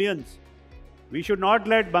employ millions, we should not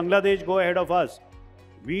let Bangladesh go ahead of us.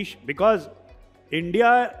 Because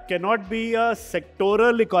India cannot be a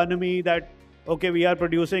sectoral economy that, okay, we are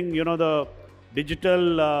producing, the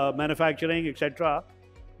digital manufacturing, etc.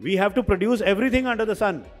 We have to produce everything under the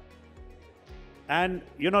sun. And,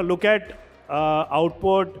 look at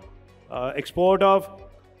output, export of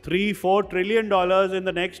 $3-4 trillion in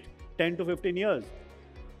the next 10 to 15 years.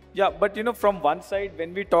 Yeah, but from one side,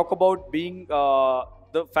 when we talk about being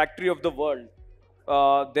the factory of the world,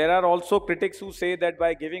 there are also critics who say that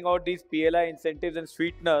by giving out these PLI incentives and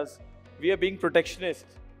sweeteners, we are being protectionist,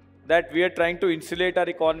 that we are trying to insulate our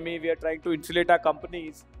economy, we are trying to insulate our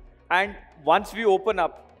companies. And once we open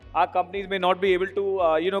up, our companies may not be able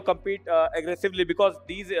to, compete aggressively, because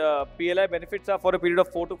these PLI benefits are for a period of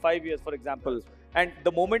 4 to 5 years, for example. And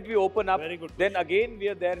the moment we open up, then again we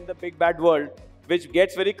are there in the big bad world, which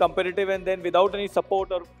gets very competitive, and then without any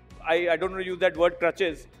support, or I don't want to use that word,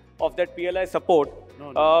 crutches, of that PLI support,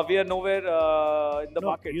 we are nowhere in the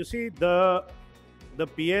market. You see, the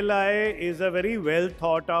PLI is a very well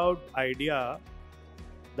thought out idea.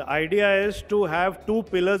 The idea is to have two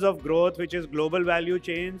pillars of growth, which is global value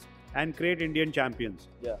chains and create Indian champions.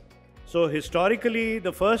 Yeah. So historically,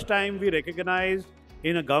 the first time we recognized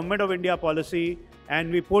in a Government of India policy,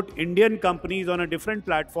 and we put Indian companies on a different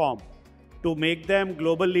platform to make them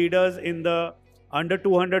global leaders in the under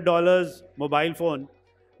 $200 mobile phone.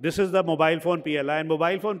 This is the mobile phone PLI, and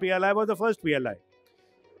mobile phone PLI was the first PLI.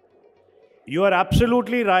 You are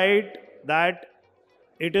absolutely right that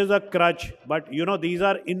it is a crutch, but these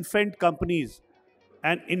are infant companies,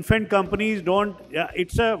 and infant companies don't,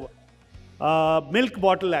 it's a milk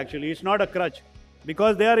bottle actually, it's not a crutch,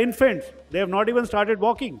 because they are infants, they have not even started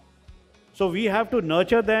walking. So we have to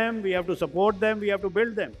nurture them, we have to support them, we have to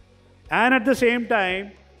build them, and at the same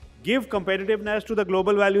time give competitiveness to the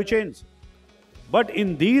global value chains. But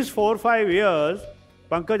in these 4 or 5 years,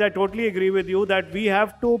 Pankaj, I totally agree with you that we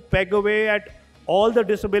have to peg away at all the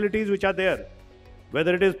disabilities which are there.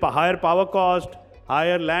 Whether it is higher power cost,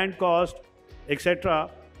 higher land cost, etc.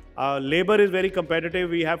 Labor is very competitive.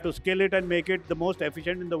 We have to skill it and make it the most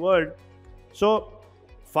efficient in the world. So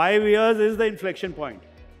 5 years is the inflection point.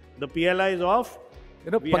 The PLI is off.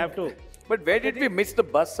 We have to. But where did we miss the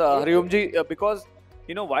bus, Hariomji? Because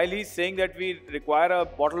while he's saying that we require a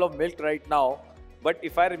bottle of milk right now, but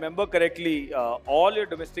if I remember correctly, all your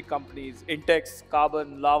domestic companies, Intex,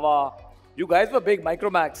 Carbon, Lava, you guys were big.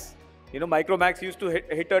 Micromax. Micromax used to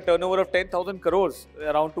hit a turnover of 10,000 crores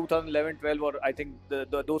around 2011, 12, or I think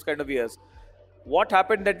those kind of years. What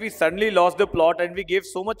happened that we suddenly lost the plot and we gave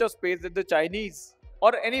so much of space that the Chinese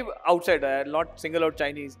or any outsider, not single out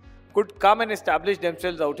Chinese, could come and establish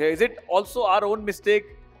themselves out here? Is it also our own mistake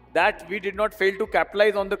that we did not fail to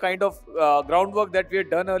capitalize on the kind of groundwork that we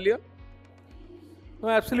had done earlier? No,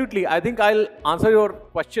 absolutely. I think I'll answer your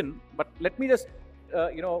question, but let me just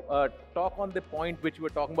talk on the point which we were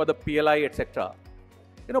talking about, the PLI, etc.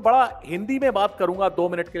 बड़ा हिंदी में बात करूंगा 2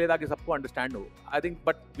 minute के लिए ताकि सबको understand हो. I think,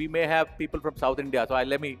 but we may have people from South India, so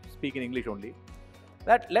let me speak in English only.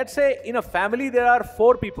 That let's say in a family there are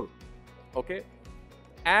 4 people, okay,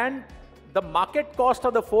 and the market cost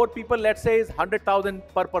of the 4 people, let's say, is 100,000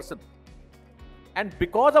 per person, and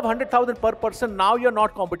because of 100,000 per person, now you're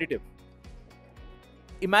not competitive.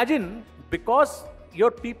 Imagine, because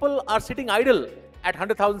your people are sitting idle at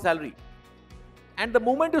 100,000 salary, and the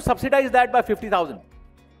moment you subsidize that by 50,000,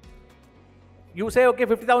 you say, okay,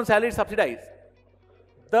 50,000 salary is subsidized,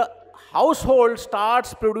 the household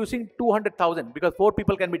starts producing 200,000 because 4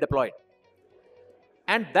 people can be deployed,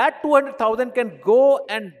 and that 200,000 can go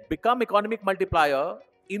and become economic multiplier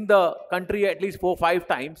in the country at least 4-5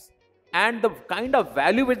 times, and the kind of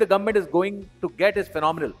value which the government is going to get is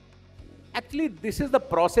phenomenal. Actually, this is the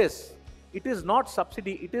process. It is not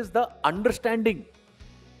subsidy, it is the understanding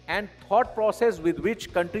and thought process with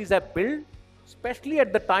which countries have built, especially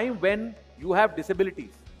at the time when you have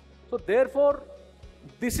disabilities. So therefore,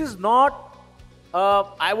 this is not,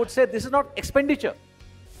 I would say, this is not expenditure.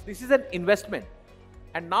 This is an investment.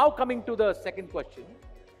 And now coming to the second question,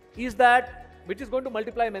 is that, which is going to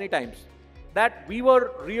multiply many times, that we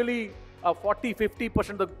were really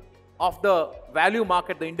 40-50% of the value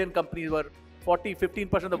market. The Indian companies were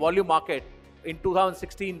 40-15% of the volume market in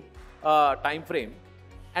 2016 time frame,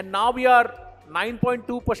 and now we are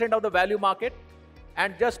 9.2% of the value market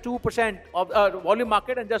and just 2% of volume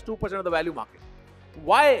market and just 2% of the value market.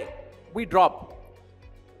 Why we drop?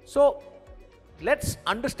 So let's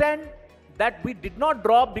understand that we did not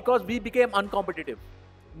drop because we became uncompetitive.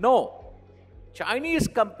 No. Chinese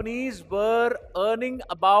companies were earning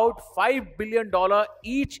about $5 billion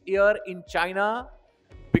each year in China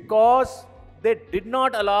because they did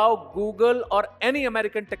not allow Google or any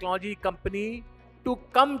American technology company to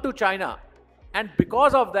come to China. And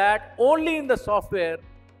because of that, only in the software,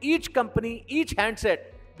 each company, each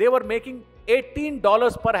handset, they were making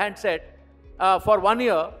 $18 per handset for 1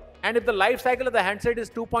 year. And if the life cycle of the handset is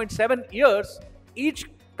 2.7 years, each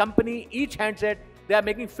company, each handset, they are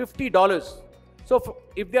making $50. So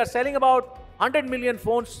if they are selling about 100 million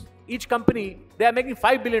phones, each company, they are making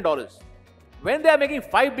 $5 billion. When they are making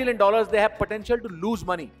 $5 billion, they have potential to lose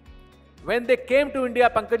money. When they came to India,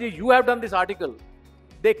 Pankaj, you have done this article.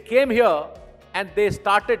 They came here and they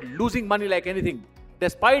started losing money like anything.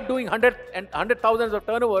 Despite doing hundred thousands of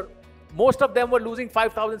turnover, most of them were losing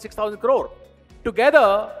 5,000, 6,000 crore.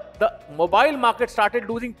 Together, the mobile market started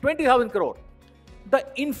losing 20,000 crore. The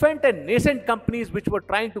infant and nascent companies which were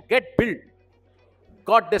trying to get built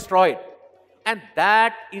got destroyed. And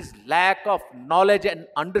that is lack of knowledge and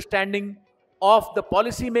understanding of the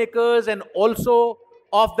policymakers and also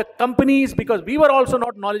of the companies, because we were also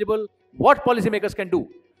not knowledgeable what policymakers can do.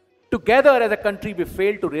 Together as a country, we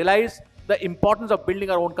failed to realize the importance of building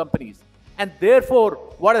our own companies. And therefore,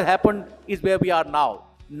 what has happened is where we are now.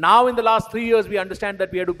 Now, in the last 3 years, we understand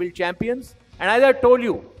that we have to build champions. And as I told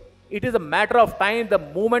you, it is a matter of time. The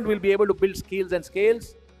moment we'll be able to build skills and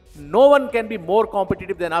scales, no one can be more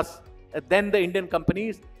competitive than us, than the Indian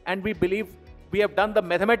companies. And we believe we have done the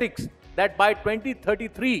mathematics that by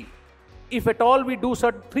 2033, if at all we do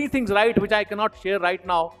certain 3 things right, which I cannot share right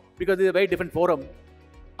now because it's a very different forum,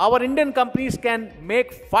 our Indian companies can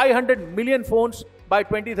make 500 million phones by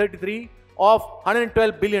 2033 of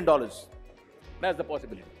 $112 billion. That's the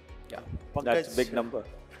possibility. Yeah, Pankaj, that's a big number.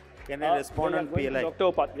 Can I respond on PLI? Dr.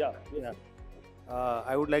 Upadhyay. Yeah.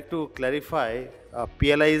 I would like to clarify,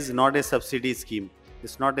 PLI is not a subsidy scheme.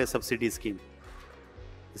 It's not a subsidy scheme.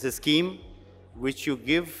 It's a scheme which you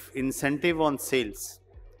give incentive on sales.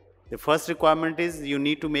 The first requirement is you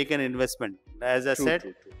need to make an investment. As I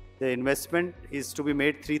said, the investment is to be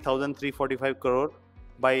made 3,345 crore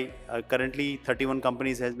by currently 31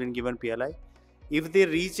 companies has been given PLI. If they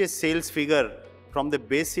reach a sales figure from the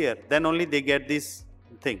base year, then only they get this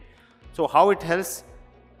thing. So how it helps?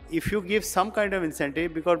 If you give some kind of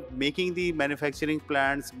incentive, because making the manufacturing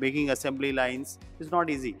plants, making assembly lines is not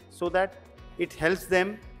easy. So that it helps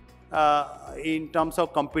them in terms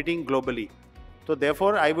of competing globally. So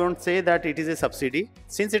therefore, I won't say that it is a subsidy.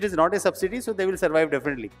 Since it is not a subsidy, so they will survive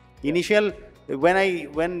definitely. Initial,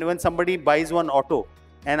 when somebody buys one auto,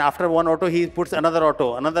 and after one auto he puts another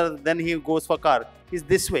auto, then he goes for car, is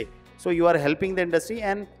this way. So you are helping the industry.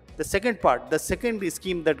 And the second part, the second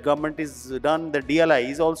scheme that government is done, the DLI,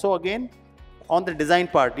 is also again on the design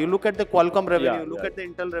part. You look at the Qualcomm revenue, look at the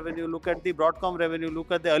Intel revenue, look at the Broadcom revenue,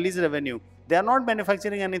 look at the Ali's revenue. They are not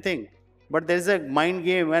manufacturing anything. But there is a mind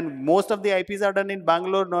game, and most of the IPs are done in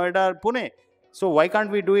Bangalore, Noida, Pune. So why can't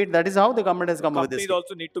we do it? That is how the government has come up with this. Companies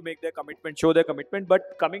also need to make their commitment, show their commitment.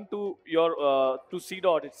 But coming to your to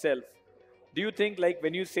CDOT itself, do you think, like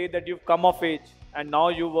when you say that you've come of age and now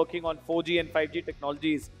you're working on 4G and 5G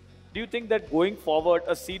technologies, do you think that going forward,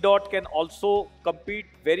 a CDOT can also compete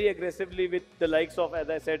very aggressively with the likes of, as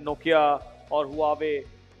I said, Nokia or Huawei,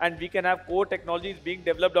 and we can have core technologies being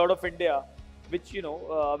developed out of India, which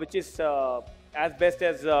which is as best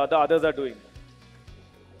as the others are doing?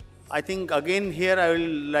 I think again here I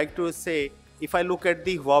will like to say, if I look at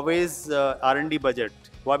the Huawei's R&D budget,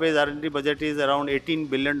 Huawei's R&D budget is around $18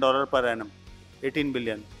 billion per annum, 18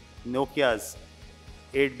 billion. Nokia's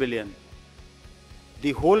 8 billion.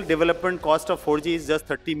 The whole development cost of 4G is just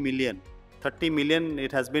 30 million. 30 million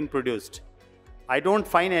it has been produced. I don't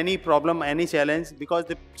find any problem, any challenge, because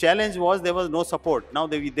the challenge was there was no support. Now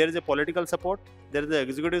there is a political support, there is the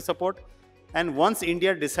executive support. And once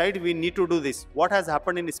India decided we need to do this, what has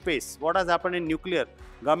happened in space? What has happened in nuclear?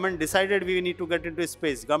 Government decided we need to get into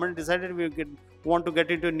space. Government decided we want to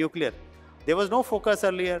get into nuclear. There was no focus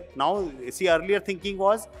earlier. Now, see, earlier thinking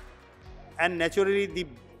was, and naturally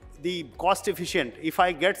the cost efficient. If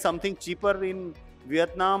I get something cheaper in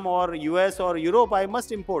Vietnam or US or Europe, I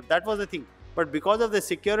must import. That was the thing. But because of the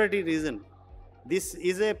security reason, this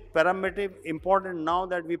is a parameter important now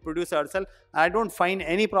that we produce ourselves. I don't find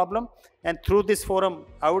any problem. And through this forum,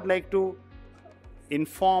 I would like to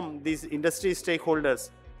inform these industry stakeholders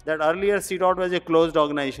that earlier CDOT was a closed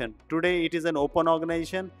organization. Today it is an open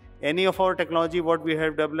organization. Any of our technology, what we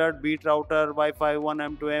have developed, be it router, Wi-Fi,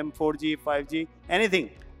 1M, 2M, 4G, 5G, anything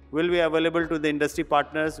will be available to the industry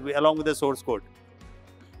partners along with the source code.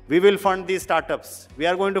 We will fund these startups. We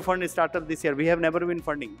are going to fund a startup this year. We have never been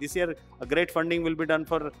funding. This year, a great funding will be done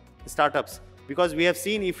for startups because we have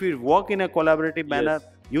seen if we work in a collaborative manner,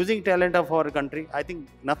 using talent of our country, I think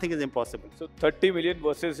nothing is impossible. So 30 million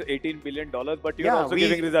versus $18 billion, but you're also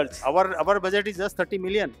giving results. Our budget is just 30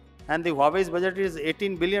 million and the Huawei's budget is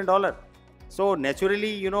 $18 billion. So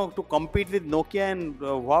naturally, you know, to compete with Nokia and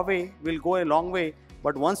Huawei will go a long way.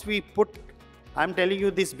 But once we put, I'm telling you,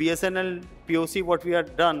 this BSNL POC, what we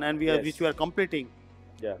have done and which we are completing,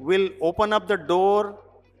 will open up the door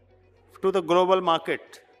to the global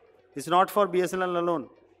market. It's not for BSNL alone.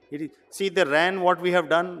 See the RAN, what we have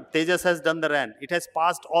done, Tejas has done the RAN. It has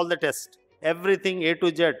passed all the tests, everything A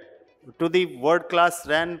to Z, to the world-class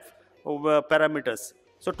RAN parameters.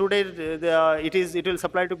 So today it will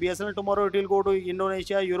supply to BSNL, tomorrow it will go to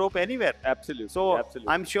Indonesia, Europe, anywhere. Absolutely. So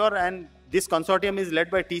I'm sure, and this consortium is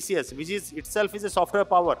led by TCS, which is itself is a software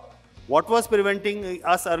power. What was preventing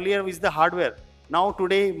us earlier is the hardware. Now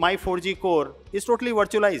today my 4G core is totally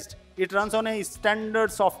virtualized. It runs on a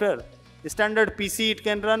standard software. Standard PC it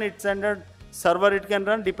can run, its standard server it can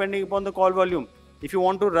run depending upon the call volume. If you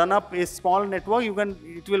want to run up a small network,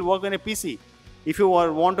 it will work on a PC. If you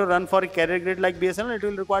want to run for a carrier grade like BSNL, it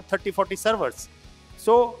will require 30-40 servers.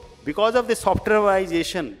 So because of the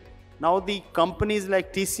softwareization, now the companies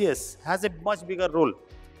like TCS has a much bigger role.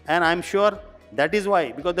 And I'm sure that is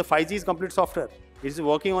why, because the 5G is complete software. It is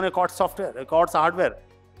working on a COTS software, a COTS hardware.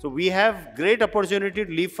 So we have great opportunity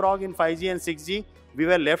to leapfrog in 5G and 6G. We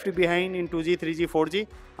were left behind in 2G, 3G, 4G.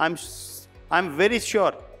 I'm very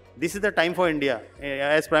sure this is the time for India.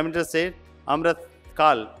 As Prime Minister said, Amrit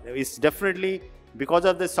Kal is definitely because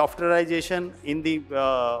of the softwareization in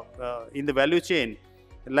the value chain.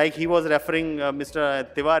 Like he was referring, Mr.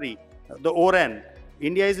 Tiwari, the ORAN.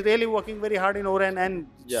 India is really working very hard in ORAN, and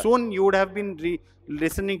soon you would have been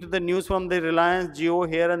listening to the news from the Reliance, Jio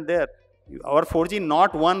here and there. Our 4G,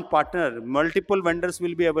 not one partner, multiple vendors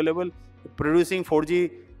will be available producing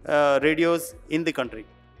 4G radios in the country.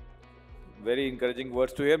 Very encouraging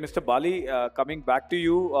words to hear. Mr. Bali, coming back to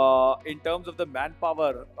you, in terms of the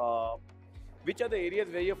manpower, which are the areas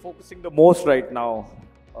where you're focusing the most right now?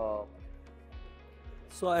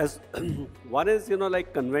 So as one is, you know,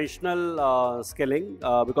 like conventional skilling,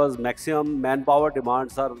 because maximum manpower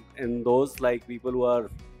demands are in those like people who are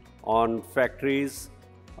on factories,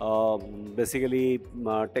 basically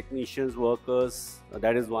technicians, workers,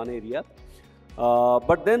 that is one area.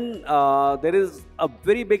 But then there is a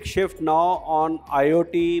very big shift now on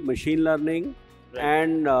IoT, machine learning,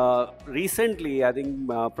 and recently I think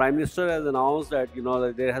Prime Minister has announced that, you know,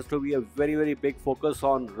 that there has to be a very, very big focus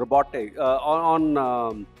on robotic,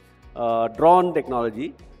 on drone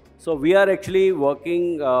technology. So we are actually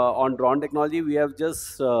working on drone technology. We have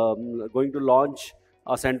just going to launch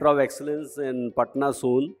a center of excellence in Patna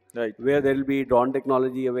soon, where there will be drone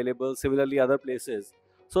technology available, similarly other places.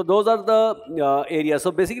 So those are the areas.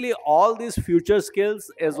 So basically all these future skills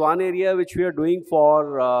is one area which we are doing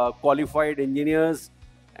for qualified engineers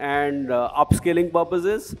and upscaling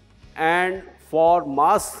purposes, and for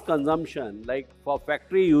mass consumption, like for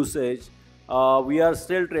factory usage, we are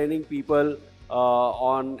still training people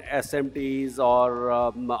on SMTs or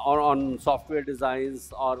on software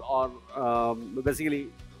designs or basically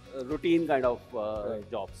routine kind of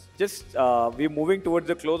jobs. Just we're moving towards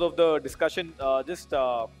the close of the discussion. Just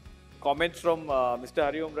comments from Mr.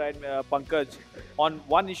 Hariom Rai and Pankaj on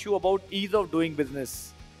one issue about ease of doing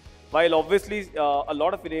business. While obviously a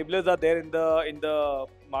lot of enablers are there in the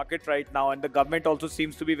market right now, and the government also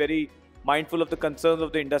seems to be very mindful of the concerns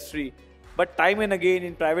of the industry. But time and again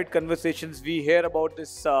in private conversations, we hear about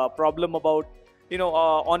this problem about, you know,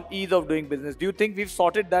 on ease of doing business. Do you think we've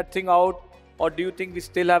sorted that thing out? Or do you think we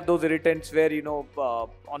still have those irritants where, you know,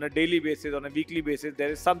 on a daily basis, on a weekly basis,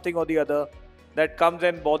 there is something or the other that comes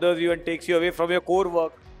and bothers you and takes you away from your core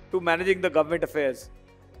work to managing the government affairs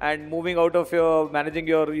and moving out of your managing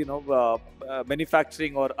your, you know,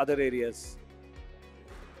 manufacturing or other areas?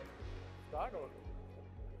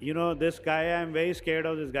 You know, this guy, I'm very scared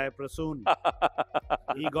of this guy, Prasoon.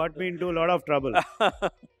 He got me into a lot of trouble.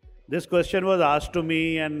 This question was asked to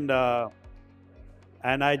me, and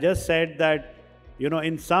I just said that, you know,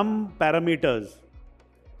 in some parameters,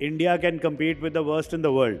 India can compete with the worst in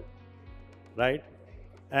the world. right?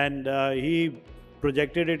 And he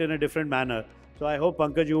projected it in a different manner. So I hope,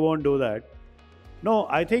 Pankaj, you won't do that. No,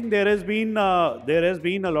 I think there has been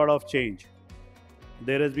a lot of change.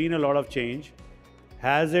 There has been a lot of change.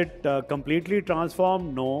 Has it completely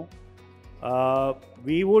transformed? No.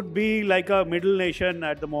 We would be like a middle nation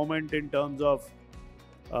at the moment in terms of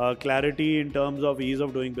clarity, in terms of ease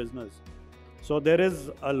of doing business. So there is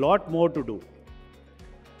a lot more to do.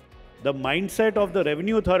 The mindset of the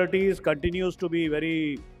revenue authorities continues to be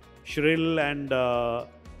very shrill and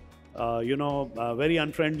very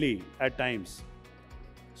unfriendly at times.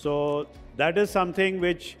 So that is something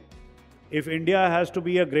which, if India has to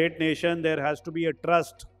be a great nation, there has to be a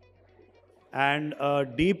trust and a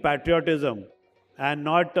deep patriotism, and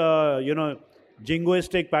not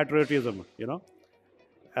jingoistic patriotism.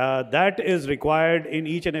 That is required in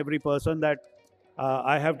each and every person, that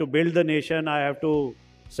I have to build the nation, I have to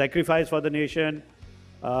sacrifice for the nation.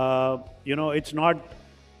 It's not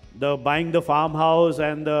the buying the farmhouse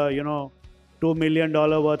and the $2 million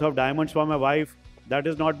worth of diamonds for my wife. That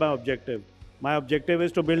is not my objective. My objective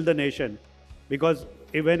is to build the nation, because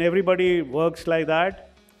when everybody works like that,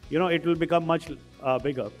 it will become much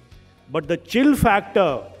bigger. But the chill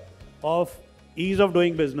factor of ease of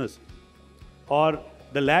doing business, or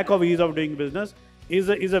the lack of ease of doing business, is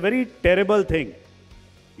a very terrible thing.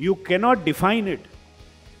 You cannot define it,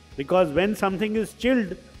 because when something is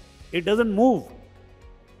chilled, it doesn't move.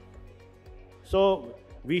 So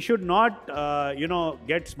we should not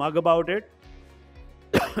get smug about it.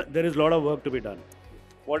 There is a lot of work to be done.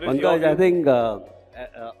 What is your view? I think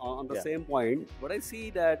on the same point, but I see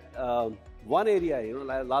that one area,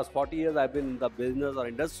 like last 40 years I've been in the business or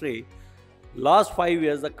industry. Last 5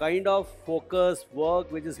 years, the kind of focus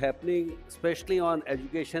work which is happening, especially on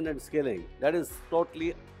education and skilling, that is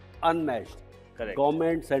totally unmatched. Correct.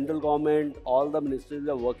 Government, central government, all the ministries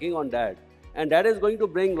are working on that. And that is going to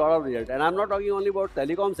bring a lot of results. And I'm not talking only about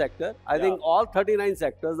telecom sector. I think all 39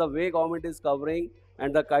 sectors, the way government is covering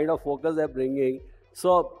and the kind of focus they're bringing.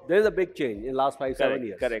 So there is a big change in last 5-7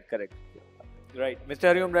 years. Correct. Right.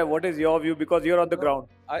 Mr. Hariom, what is your view? Because you're on the ground.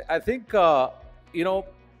 I think,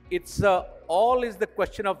 it's all is the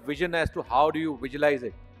question of vision as to how do you visualize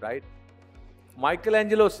it, right?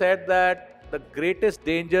 Michelangelo said that the greatest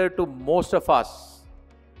danger to most of us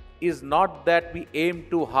is not that we aimed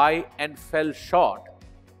too high and fell short,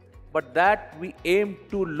 but that we aimed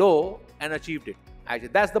too low and achieved it. Actually,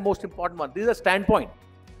 that's the most important one. This is a standpoint.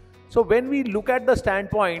 So when we look at the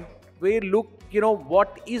standpoint, we look,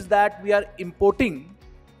 what is that we are importing,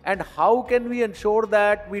 and how can we ensure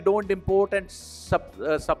that we don't import and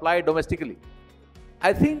supply domestically.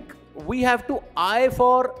 I think we have to eye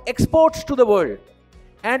for exports to the world,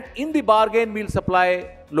 and in the bargain we'll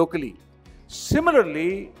supply locally.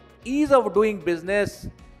 Similarly, ease of doing business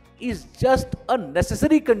is just a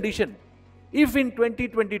necessary condition. If in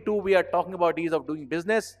 2022 we are talking about ease of doing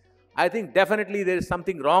business, I think definitely there is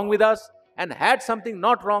something wrong with us, and had something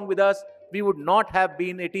not wrong with us, we would not have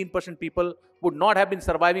been 18% people, would not have been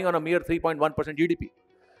surviving on a mere 3.1% GDP.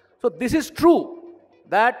 So this is true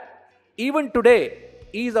that even today,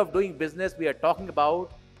 ease of doing business we are talking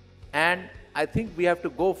about, and I think we have to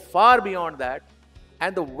go far beyond that.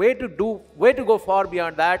 And the way to go far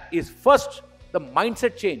beyond that is first the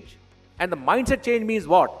mindset change. And the mindset change means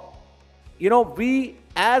what? We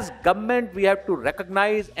as government, we have to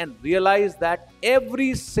recognize and realize that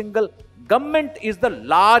every single government is the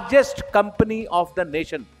largest company of the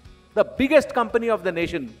nation, the biggest company of the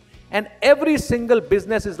nation. And every single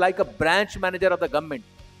business is like a branch manager of the government,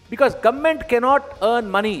 because government cannot earn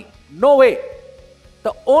money. No way.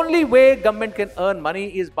 The only way government can earn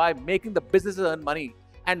money is by making the businesses earn money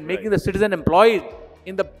and making the citizen employed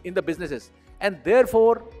in the businesses. And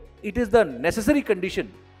therefore, it is the necessary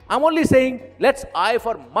condition. I'm only saying, let's eye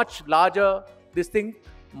for much larger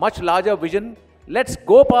much larger vision. Let's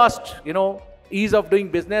go past, ease of doing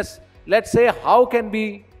business. Let's say, how can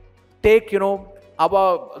we take,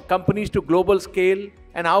 our companies to global scale,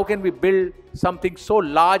 and how can we build something so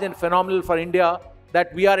large and phenomenal for India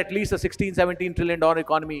that we are at least a $16-17 trillion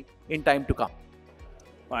economy in time to come.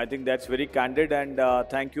 I think that's very candid, and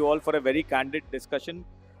thank you all for a very candid discussion.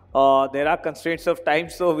 There are constraints of time,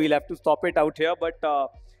 so we'll have to stop it out here. But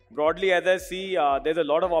broadly, as I see, there's a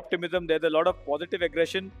lot of optimism, there's a lot of positive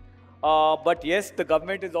aggression. But yes, the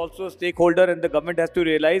government is also a stakeholder, and the government has to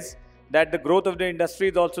realize that the growth of the industry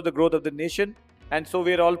is also the growth of the nation. And so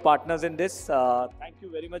we're all partners in this. Thank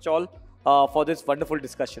you very much all for this wonderful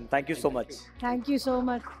discussion. Thank you so much. Thank you so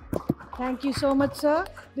much. Thank you so much, sir.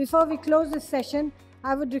 Before we close this session,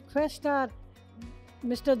 I would request our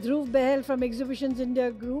Mr. Dhruv Behel from Exhibitions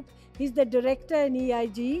India Group. He's the director in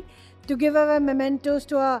EIG. to give away mementos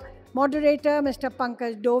to our moderator, Mr.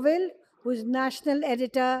 Pankaj Doval, who is National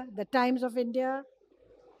Editor, The Times of India.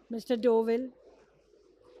 Mr. Doval.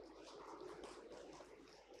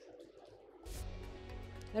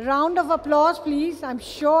 A round of applause, please. I'm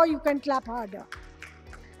sure you can clap harder.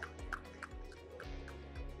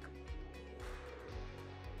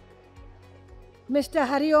 Mr.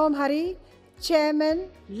 Hari Om Hari, Chairman,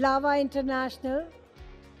 Lava International.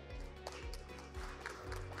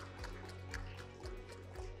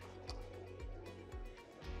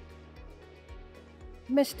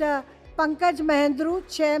 Mr. Pankaj Mohindroo,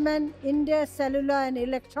 Chairman, India Cellular and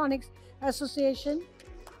Electronics Association.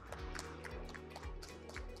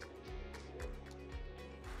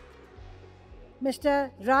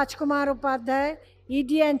 Mr. Rajkumar Upadhyay,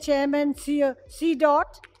 ED and Chairman,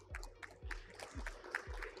 C-Dot.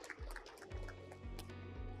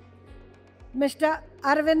 Mr.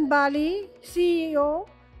 Arvind Bali, CEO,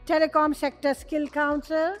 Telecom Sector Skill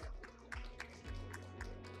Council.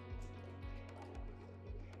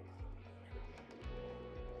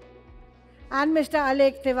 And Mr.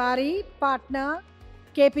 Alekh Tiwari, Partner,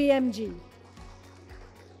 KPMG.